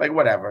rebounds. Like,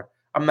 whatever.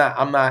 I'm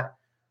not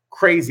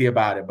crazy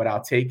about it, but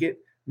I'll take it.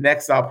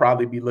 Next, I'll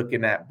probably be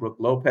looking at Brook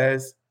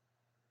Lopez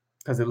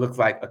because it looks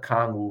like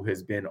Okongwu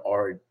has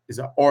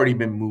already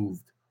been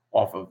moved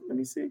off of. Let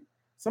me see.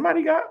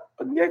 Somebody got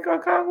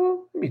Onyeka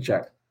Okongwu? Let me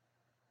check.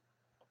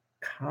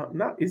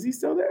 Is he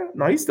still there?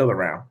 No, he's still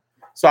around.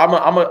 So I'm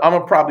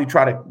gonna probably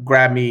try to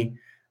grab me.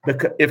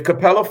 If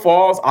Capella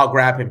falls, I'll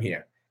grab him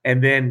here.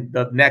 And then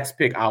the next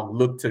pick, I'll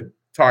look to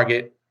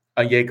target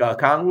Onyeka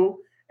Okongwu,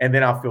 and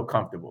then I'll feel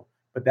comfortable.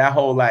 But that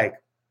whole,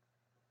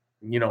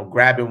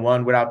 grabbing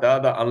one without the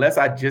other, unless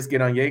I just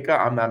get Onyeka,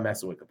 I'm not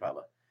messing with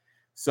Capella.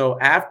 So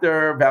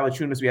after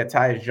Valanciunas, we had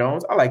Tyus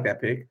Jones. I like that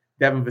pick.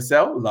 Devin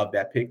Vassell, love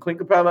that pick. Clint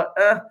Capella,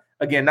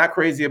 again, not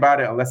crazy about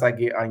it unless I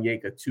get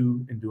Onyeka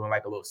too and doing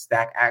like a little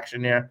stack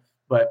action there.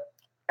 But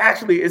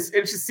actually, it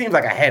just seems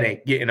like a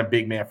headache getting a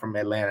big man from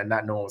Atlanta,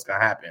 not knowing what's going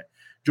to happen.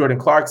 Jordan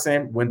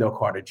Clarkson, Wendell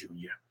Carter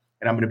Jr.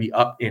 And I'm going to be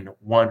up in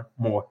one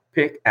more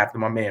pick after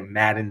my man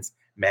Madden's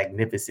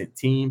magnificent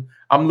team.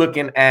 I'm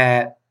looking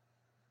at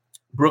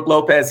Brook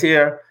Lopez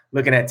here,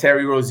 looking at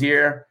Terry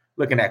Rozier,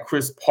 looking at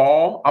Chris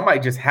Paul. I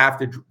might just have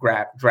to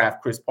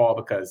draft Chris Paul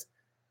because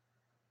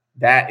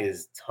that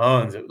is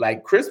tons of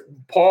Chris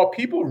Paul.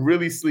 People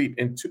really sleep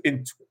in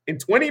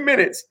 20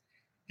 minutes.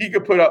 He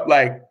could put up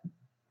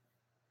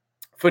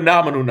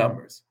phenomenal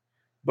numbers.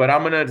 But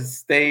I'm going to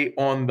stay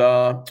on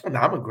I'm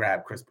going to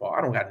grab Chris Paul. I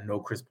don't got no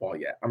Chris Paul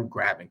yet. I'm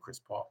grabbing Chris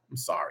Paul. I'm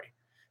sorry.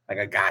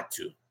 I got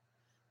to.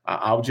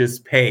 I'll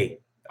just pay.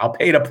 I'll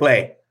pay to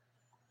play.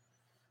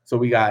 So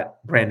we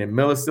got Brandon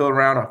Miller still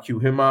around. I'll queue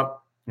him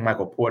up.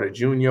 Michael Porter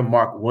Jr.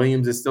 Mark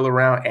Williams is still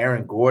around.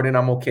 Aaron Gordon,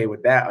 I'm okay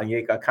with that.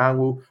 Onyeka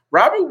Okongwu.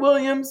 Robert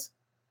Williams,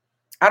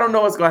 I don't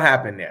know what's going to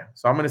happen there.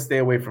 So I'm going to stay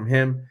away from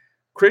him.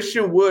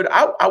 Christian Wood,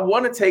 I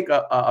want to take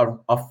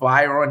a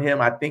flyer on him.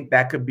 I think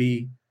that could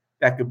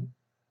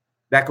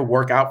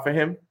work out for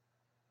him.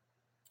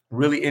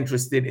 Really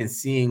interested in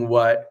seeing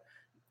what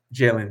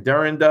Jalen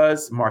Duren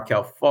does.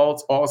 Markelle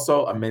Fultz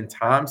also. Amen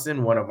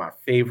Thompson, one of my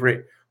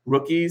favorite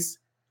rookies.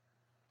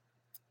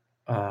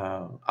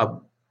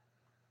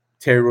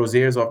 Terry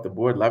Rozier's off the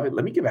board. Love it.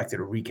 Let me get back to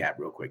the recap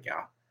real quick,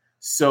 y'all.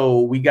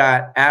 So we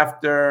got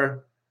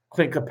after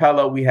Clint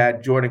Capella, we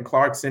had Jordan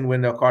Clarkson,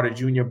 Wendell Carter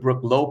Jr.,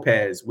 Brooke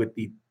Lopez with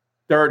the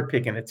 3rd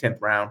pick in the 10th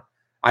round.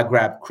 I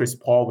grabbed Chris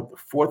Paul with the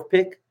 4th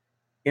pick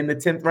in the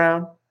 10th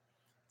round.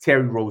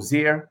 Terry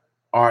Rozier,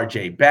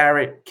 R.J.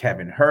 Barrett,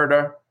 Kevin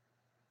Huerter,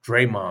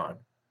 Draymond,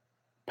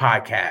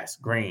 Podcast,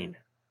 Green.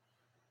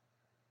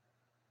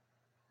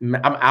 I'm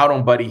out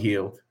on Buddy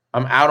Hield.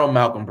 I'm out on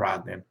Malcolm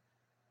Brogdon.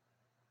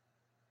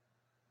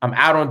 I'm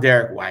out on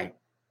Derek White.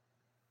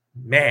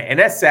 Man, and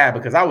that's sad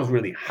because I was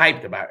really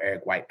hyped about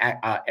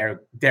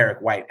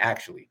Derek White,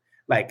 actually.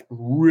 Like,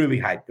 really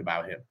hyped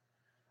about him.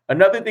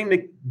 Another thing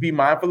to be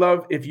mindful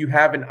of, if you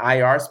have an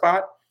IR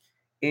spot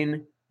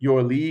in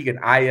your league, an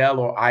IL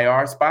or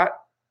IR spot,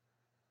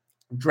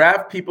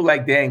 draft people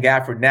like Dan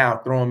Gafford now,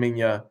 throw them in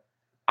your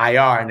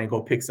IR, and then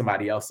go pick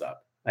somebody else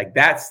up. Like,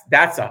 that's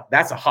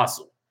a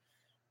hustle.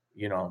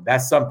 You know,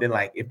 that's something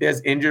like, if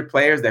there's injured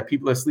players that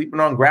people are sleeping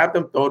on, grab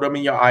them, throw them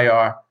in your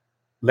IR,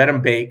 let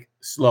them bake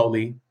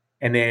slowly,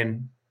 and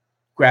then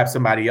grab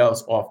somebody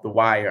else off the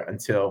wire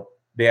until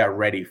they are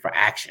ready for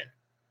action.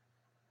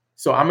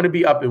 So I'm going to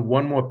be up in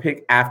one more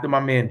pick after my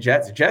man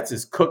Jets. Jets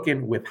is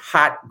cooking with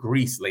hot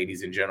grease,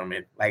 ladies and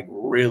gentlemen. Like,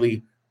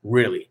 really,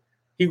 really.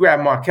 He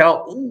grabbed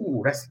Markelle.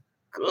 Ooh, that's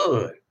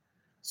good.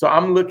 So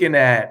I'm looking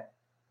at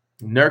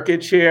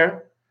Nurkic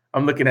here.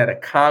 I'm looking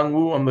at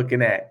Okongwu. I'm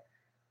looking at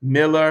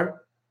Miller.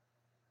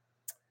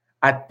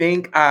 I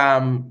think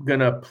I'm going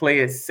to play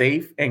it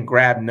safe and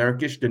grab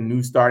Nurkic, the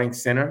new starting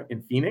center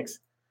in Phoenix.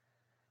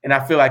 And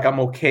I feel like I'm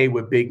okay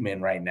with big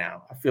men right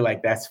now. I feel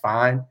like that's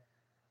fine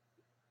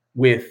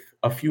with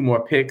a few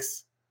more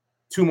picks,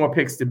 2 more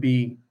picks to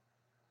be,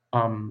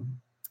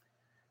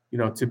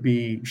 to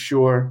be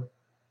sure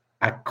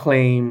I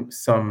claim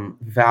some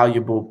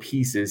valuable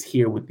pieces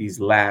here with these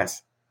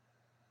last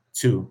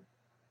 2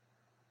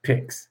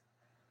 picks.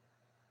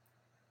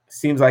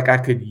 Seems like I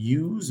could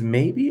use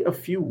maybe a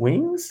few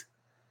wings.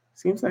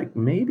 Seems like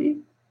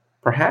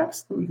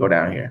perhaps. Let me go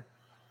down here.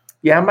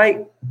 Yeah, I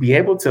might be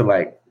able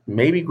to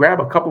maybe grab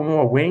a couple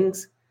more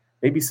wings,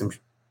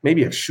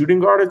 maybe a shooting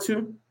guard or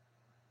 2.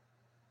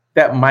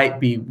 That might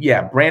be,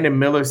 Brandon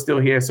Miller's still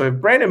here. So if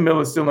Brandon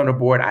Miller's still on the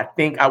board, I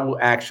think I will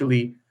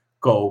actually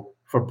go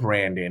for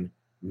Brandon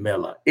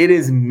Miller. It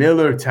is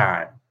Miller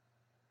time.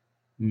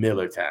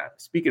 Miller time.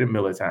 Speaking of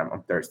Miller time,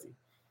 I'm thirsty.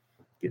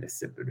 Get a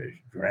sip of this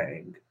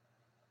drink.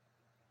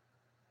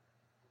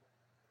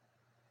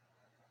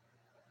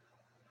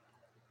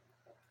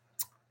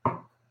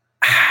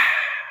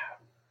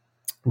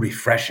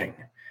 Refreshing.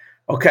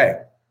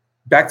 Okay,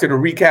 back to the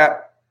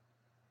recap.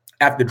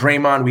 After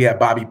Draymond, we have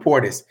Bobby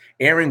Portis,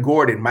 Aaron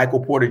Gordon, Michael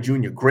Porter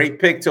Jr. Great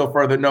pick till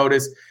further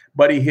notice.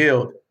 Buddy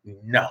Hield,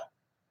 no.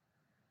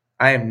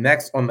 I am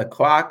next on the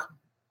clock.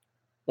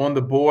 On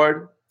the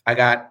board, I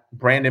got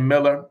Brandon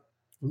Miller.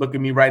 Look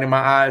at me right in my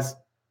eyes.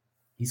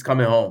 He's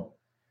coming home.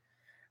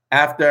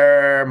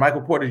 After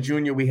Michael Porter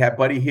Jr., we have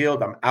Buddy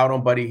Hield. I'm out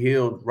on Buddy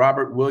Hield.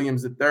 Robert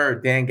Williams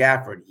III, Dan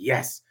Gafford,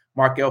 yes.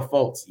 Markelle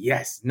Fultz,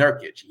 yes.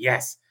 Nurkic,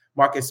 yes.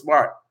 Marcus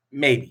Smart,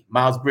 maybe.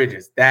 Miles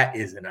Bridges, that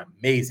is an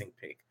amazing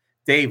pick.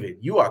 David,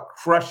 you are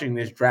crushing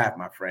this draft,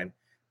 my friend.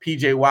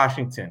 PJ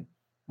Washington,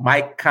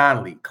 Mike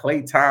Conley,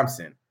 Klay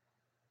Thompson.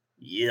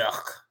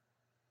 Yuck.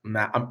 I'm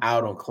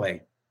out on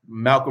Klay.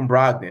 Malcolm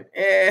Brogdon,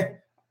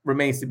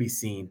 remains to be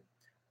seen.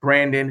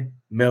 Brandon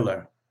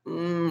Miller,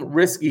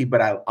 risky,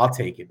 but I'll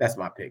take it. That's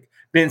my pick.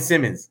 Ben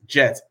Simmons,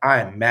 Jets,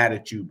 I am mad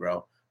at you,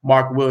 bro.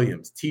 Mark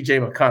Williams,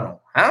 TJ McConnell,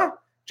 huh?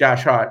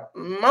 Josh Hart,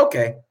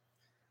 okay.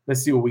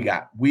 Let's see what we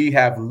got. We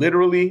have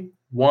literally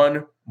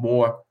one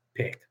more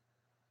pick.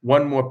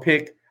 One more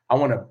pick. I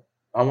want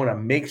to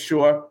make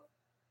sure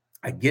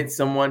I get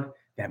someone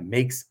that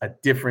makes a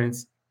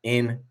difference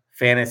in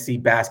fantasy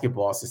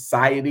basketball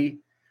society.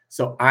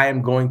 So I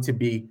am going to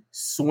be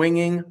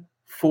swinging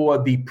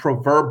for the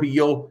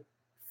proverbial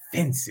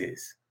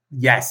fences.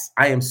 Yes,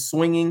 I am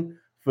swinging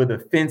for the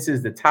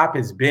fences. The top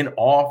has been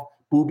off.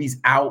 Boobies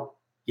out.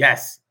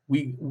 Yes,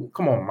 we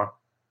come on, ma.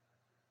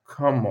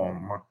 Come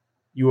on, ma.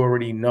 You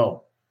already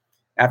know.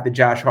 After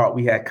Josh Hart,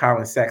 we had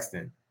Colin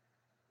Sexton.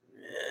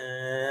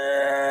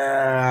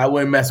 I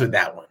wouldn't mess with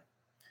that one.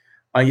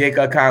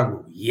 Onyeka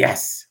Okongwu,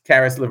 yes.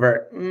 Karis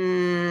LeVert,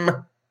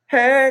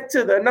 head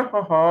to the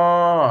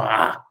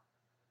no.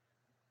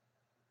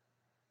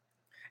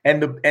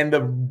 And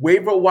the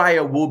waiver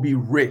wire will be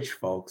rich,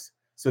 folks.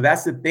 So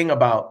that's the thing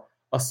about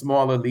a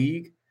smaller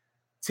league.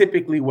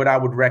 Typically, what I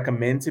would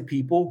recommend to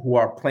people who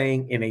are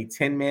playing in a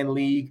 10-man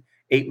league,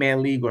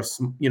 8-man league, or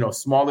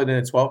smaller than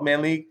a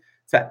 12-man league,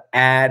 to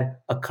add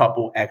a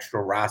couple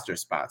extra roster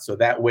spots. So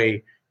that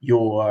way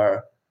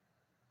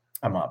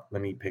I'm up.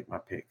 Let me pick my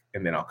pick,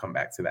 and then I'll come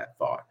back to that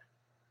thought.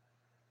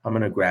 I'm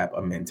going to grab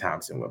Amen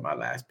Thompson with my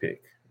last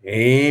pick.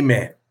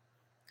 Amen.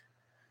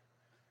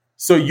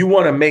 So you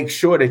want to make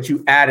sure that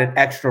you add an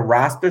extra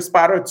roster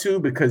spot or 2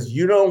 because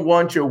you don't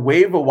want your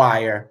waiver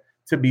wire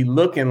to be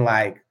looking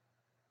like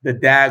the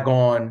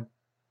daggone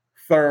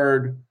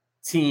 3rd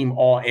team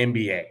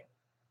All-NBA.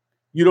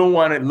 You don't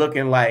want it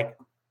looking like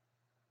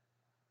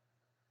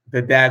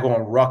the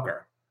daggone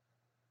Rucker.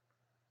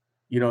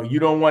 You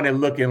don't want it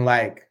looking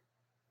like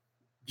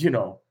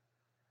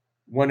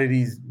one of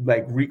these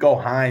like Rico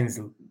Hines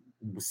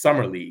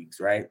summer leagues,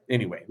 right?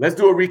 Anyway, let's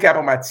do a recap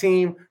of my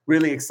team.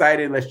 Really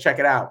excited. Let's check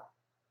it out.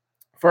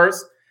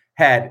 First,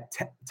 had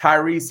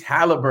Tyrese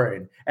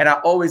Halliburton. And I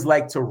always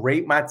like to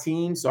rate my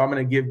team. So I'm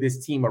going to give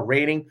this team a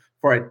rating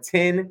for a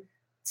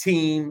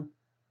 10-team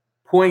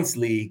points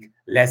league.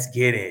 Let's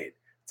get it.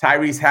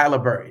 Tyrese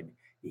Halliburton.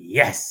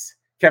 Yes.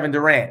 Kevin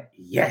Durant.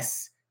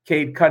 Yes.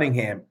 Cade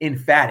Cunningham.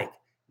 Emphatic.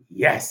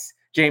 Yes.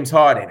 James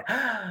Harden.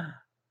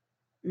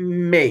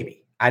 Maybe.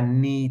 I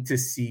need to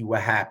see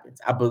what happens.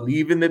 I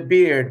believe in the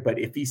beard, but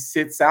if he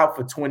sits out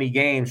for 20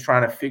 games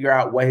trying to figure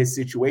out what his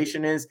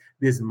situation is,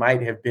 this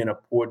might have been a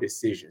poor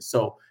decision.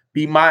 So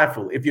be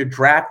mindful. If you're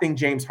drafting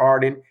James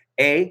Harden,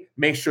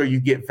 make sure you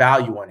get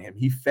value on him.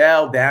 He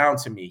fell down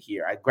to me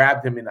here. I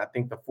grabbed him in, I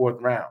think, the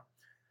 4th round.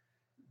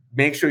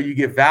 Make sure you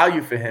get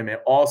value for him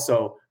and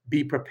also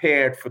be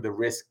prepared for the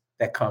risk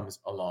that comes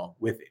along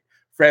with it.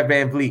 Fred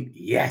VanVleet,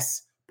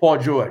 yes. Paul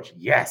George,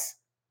 yes.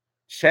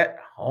 Chet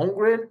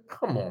Holmgren?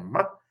 Come on,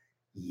 man.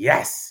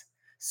 Yes.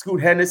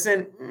 Scoot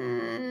Henderson?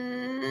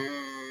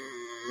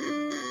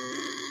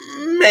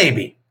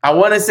 Maybe. I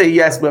want to say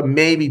yes, but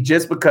maybe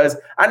just because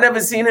I never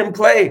seen him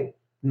play.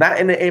 Not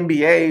in the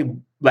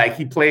NBA like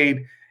he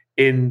played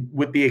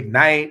with the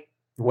Ignite,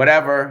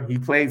 whatever. He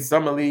played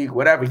Summer League,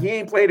 whatever. He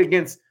ain't played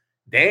against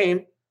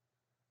Dame.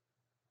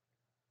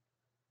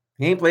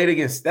 He ain't played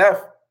against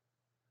Steph.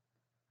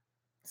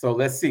 So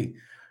let's see.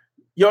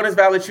 Jonas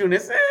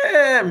Valanciunas?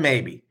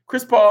 Maybe.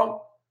 Chris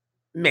Paul,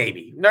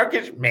 maybe.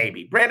 Nurkic,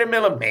 maybe. Brandon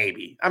Miller,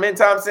 maybe. Amen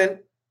Thompson,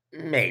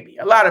 maybe.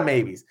 A lot of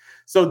maybes.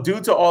 So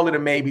due to all of the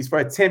maybes, for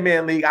a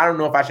 10-man league, I don't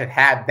know if I should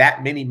have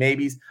that many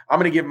maybes. I'm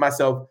going to give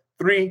myself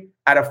 3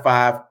 out of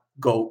 5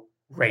 GOAT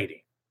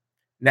rating.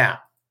 Now,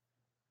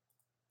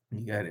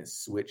 let me go ahead and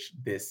switch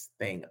this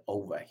thing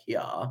over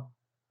here. I'm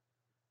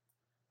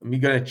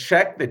going to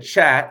check the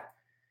chat.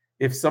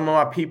 If some of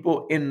my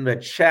people in the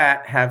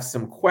chat have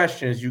some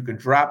questions, you can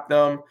drop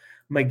them.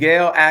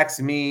 Miguel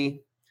asked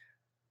me,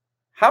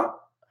 how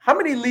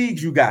many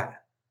leagues you got?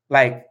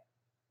 Like,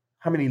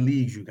 how many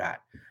leagues you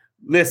got?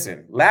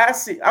 Listen,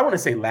 I want to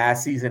say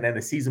last season and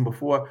the season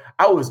before,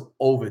 I was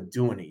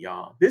overdoing it,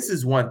 y'all. This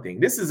is one thing.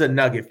 This is a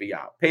nugget for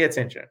y'all. Pay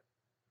attention.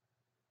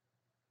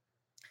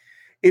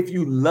 If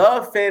you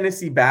love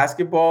fantasy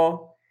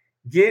basketball,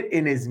 get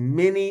in as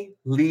many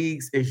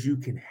leagues as you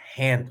can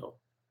handle.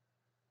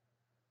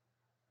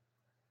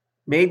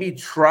 Maybe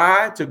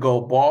try to go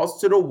balls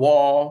to the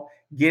wall,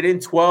 get in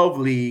 12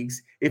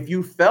 leagues. If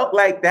you felt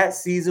like that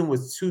season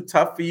was too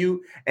tough for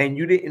you and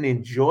you didn't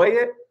enjoy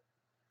it,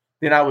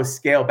 then I would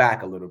scale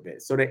back a little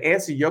bit. So to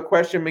answer your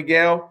question,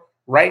 Miguel,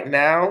 right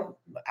now,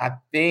 I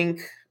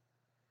think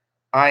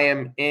I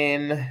am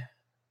in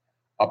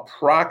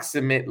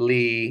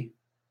approximately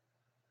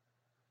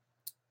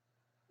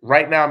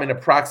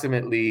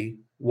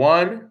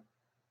 1,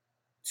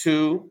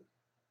 2,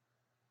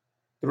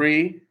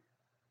 3,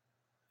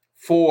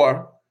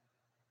 4,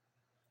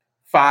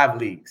 5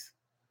 leagues.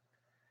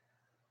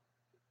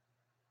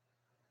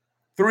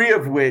 3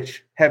 of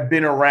which have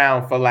been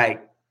around for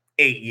like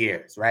 8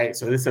 years, right?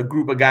 So this is a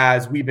group of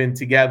guys. We've been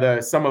together.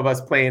 Some of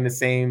us play in the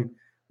same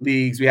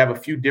leagues. We have a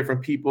few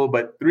different people,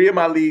 but 3 of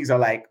my leagues are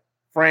like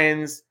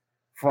friends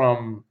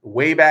from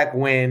way back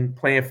when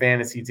playing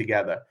fantasy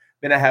together.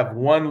 Then I have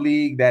 1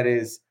 league that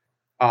is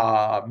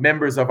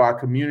members of our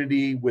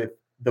community with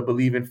the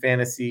Believe in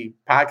Fantasy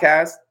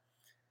podcast.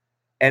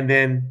 And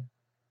then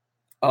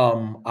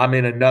I'm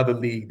in another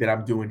league that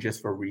I'm doing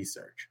just for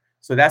research.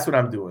 So that's what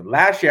I'm doing.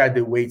 Last year, I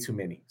did way too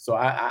many. So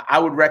I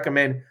would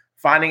recommend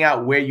finding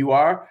out where you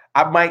are.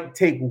 I might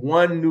take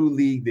 1 new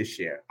league this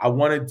year. I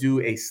want to do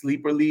a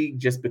sleeper league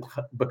just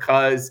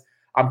because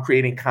I'm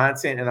creating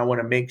content and I want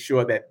to make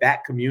sure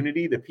that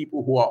community, the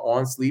people who are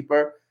on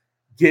Sleeper,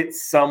 get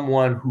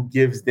someone who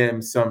gives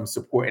them some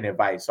support and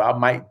advice. So I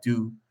might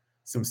do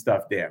some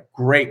stuff there.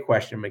 Great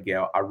question,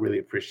 Miguel. I really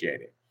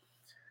appreciate it.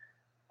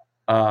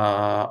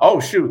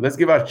 Let's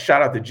give a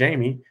shout out to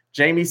Jamie.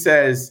 Jamie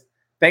says,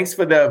 thanks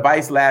for the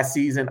advice last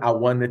season. I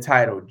won the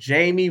title.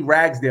 Jamie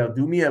Ragsdale,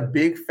 do me a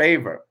big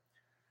favor.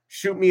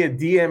 Shoot me a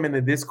DM in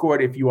the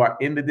Discord if you are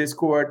in the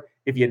Discord.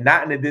 If you're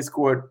not in the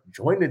Discord,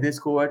 join the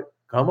Discord.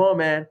 Come on,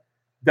 man.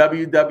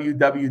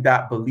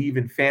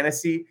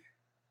 www.believeinfantasy.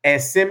 And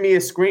send me a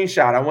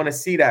screenshot. I want to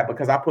see that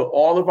because I put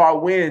all of our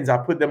wins. I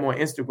put them on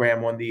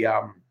Instagram on the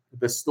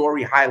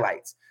story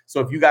highlights. So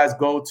if you guys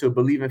go to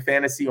Believe in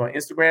Fantasy on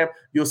Instagram,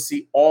 you'll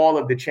see all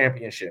of the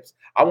championships.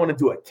 I want to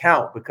do a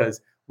count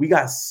because we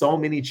got so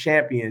many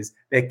champions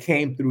that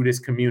came through this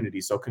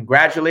community. So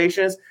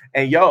congratulations.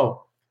 And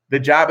the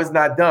job is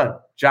not done.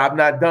 Job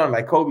not done,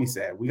 like Kobe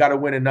said. We got to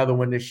win another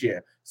one this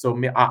year.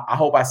 So I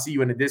hope I see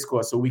you in the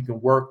Discord so we can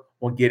work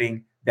on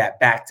getting that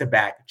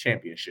back-to-back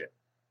championship.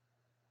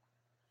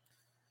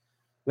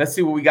 Let's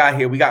see what we got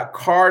here. We got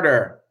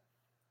Carter.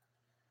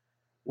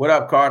 What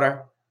up,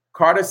 Carter?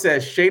 Carter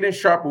says Shaedon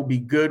Sharpe will be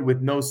good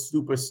with no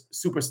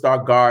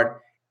superstar guard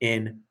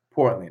in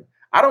Portland.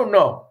 I don't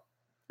know.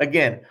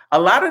 Again, a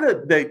lot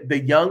of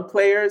the young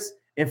players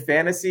in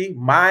fantasy,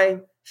 my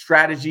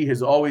strategy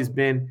has always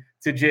been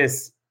to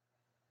just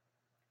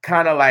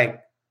kind of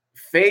like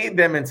fade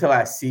them until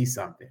I see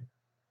something.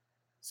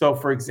 So,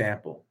 for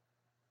example,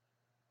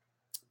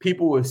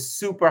 people were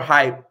super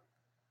hyped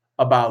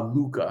about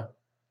Luka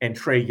and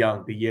Trae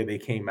Young the year they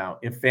came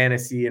out in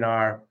fantasy in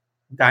our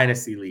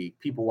Dynasty League.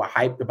 People were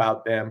hyped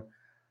about them.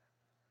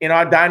 In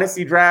our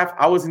Dynasty draft,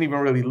 I wasn't even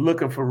really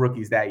looking for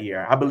rookies that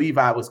year. I believe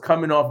I was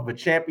coming off of a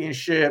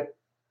championship.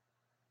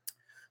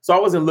 So I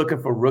wasn't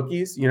looking for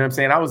rookies. You know what I'm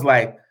saying? I was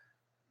like,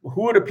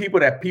 who are the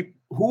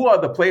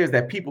players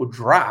that people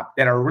drop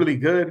that are really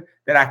good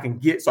that I can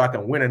get so I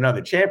can win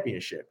another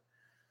championship?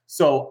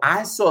 So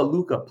I saw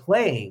Luka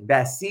playing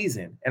that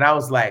season, and I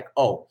was like,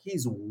 oh,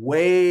 he's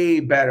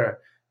way better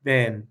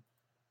than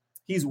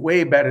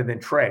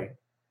Trae.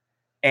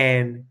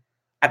 And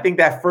I think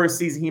that first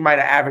season, he might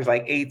have averaged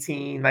like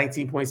 18,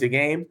 19 points a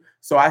game.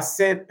 So I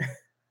sent,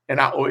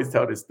 and I always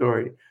tell this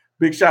story,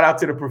 big shout out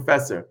to the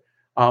professor,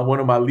 one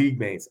of my league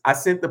mates. I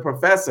sent the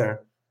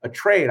professor a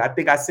trade. I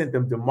think I sent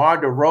them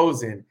DeMar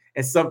DeRozan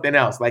and something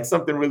else, like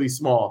something really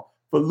small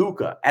for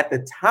Luka. At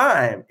the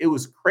time, it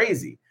was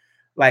crazy.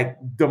 Like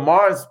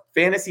DeMar's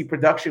fantasy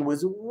production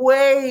was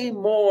way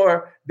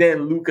more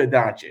than Luka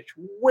Doncic,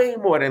 way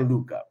more than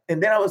Luka.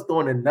 And then I was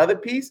throwing another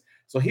piece.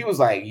 So he was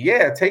like,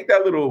 yeah, take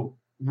that little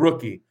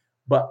rookie.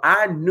 But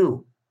I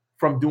knew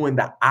from doing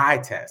the eye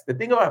test. The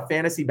thing about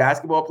fantasy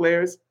basketball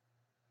players,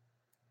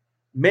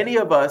 many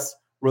of us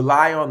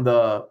rely on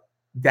the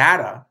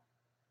data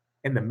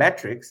and the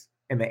metrics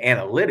and the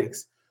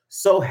analytics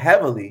so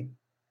heavily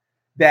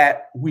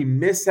that we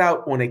miss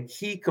out on a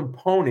key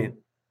component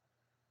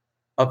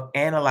of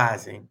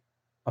analyzing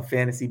a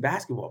fantasy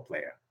basketball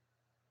player,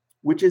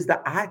 which is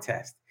the eye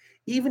test.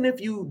 Even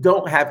if you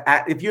don't have,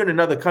 if you're in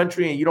another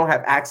country and you don't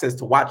have access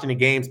to watching the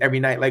games every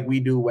night like we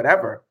do,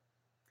 whatever,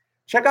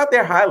 check out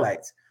their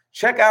highlights.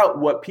 Check out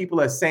what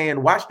people are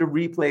saying. Watch the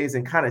replays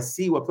and kind of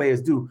see what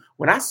players do.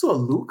 When I saw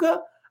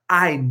Luka,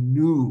 I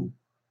knew.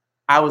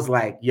 I was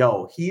like,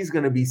 yo, he's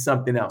going to be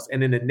something else.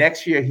 And then the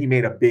next year, he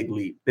made a big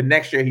leap. The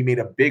next year, he made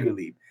a bigger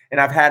leap.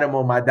 And I've had him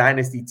on my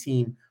dynasty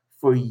team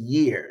for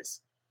years.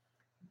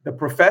 The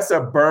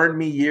professor burned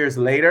me years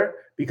later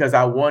because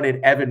I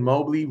wanted Evan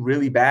Mobley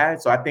really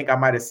bad. So I think I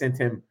might have sent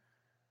him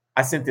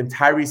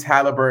Tyrese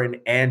Halliburton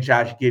and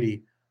Josh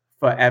Giddey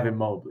for Evan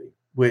Mobley,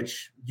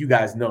 which you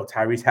guys know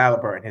Tyrese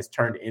Halliburton has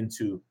turned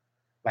into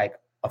like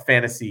a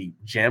fantasy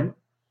gem,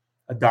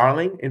 a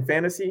darling in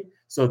fantasy.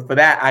 So for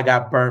that, I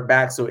got burnt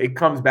back. So it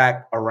comes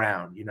back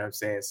around, you know what I'm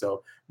saying?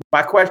 So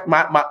my question,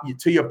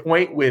 to your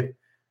point with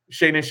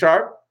Shaedon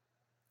Sharpe,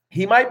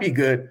 he might be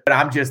good, but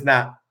I'm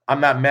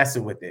not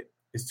messing with it.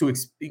 It's too,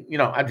 it's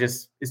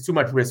too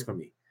much risk for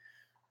me.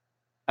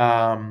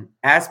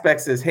 Aspect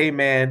says, hey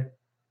man,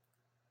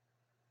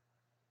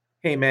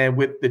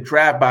 with the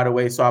draft, by the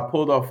way, so I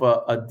pulled off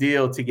a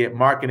deal to get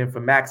marketing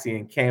for Maxey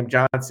and Cam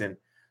Johnson,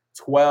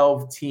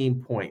 12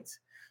 team points.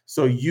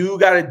 So you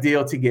got a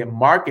deal to get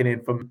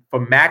marketing for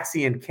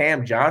Maxey and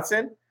Cam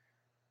Johnson?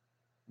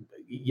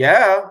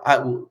 Yeah.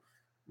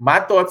 My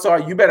thoughts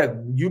are you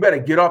better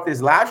get off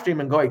this live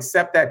stream and go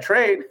accept that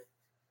trade.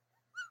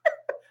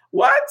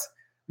 What?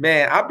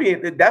 Man,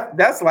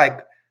 that's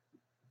like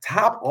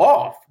top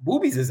off.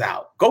 Boobies is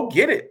out. Go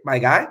get it, my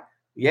guy.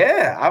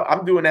 Yeah,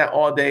 I'm doing that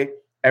all day,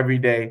 every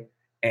day.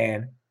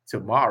 And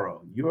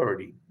tomorrow, you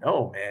already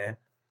know, man.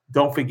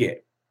 Don't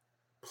forget,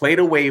 play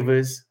the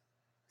waivers,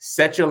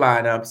 set your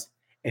lineups,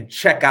 and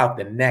check out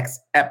the next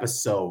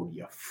episode,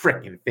 you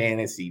freaking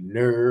fantasy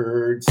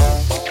nerds.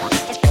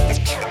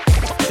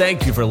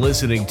 Thank you for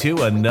listening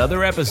to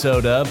another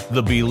episode of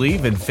the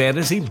Believe in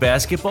Fantasy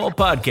Basketball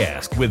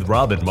Podcast with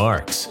Robin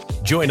Marks.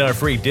 Join our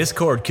free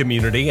Discord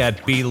community at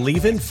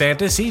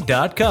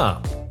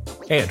BelieveInFantasy.com.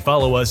 And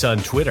follow us on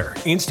Twitter,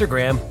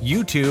 Instagram,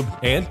 YouTube,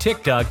 and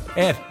TikTok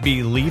at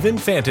Believe in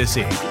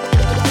Fantasy.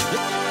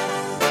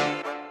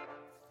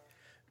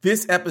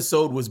 This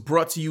episode was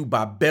brought to you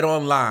by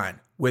BetOnline,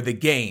 where the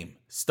game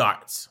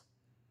starts.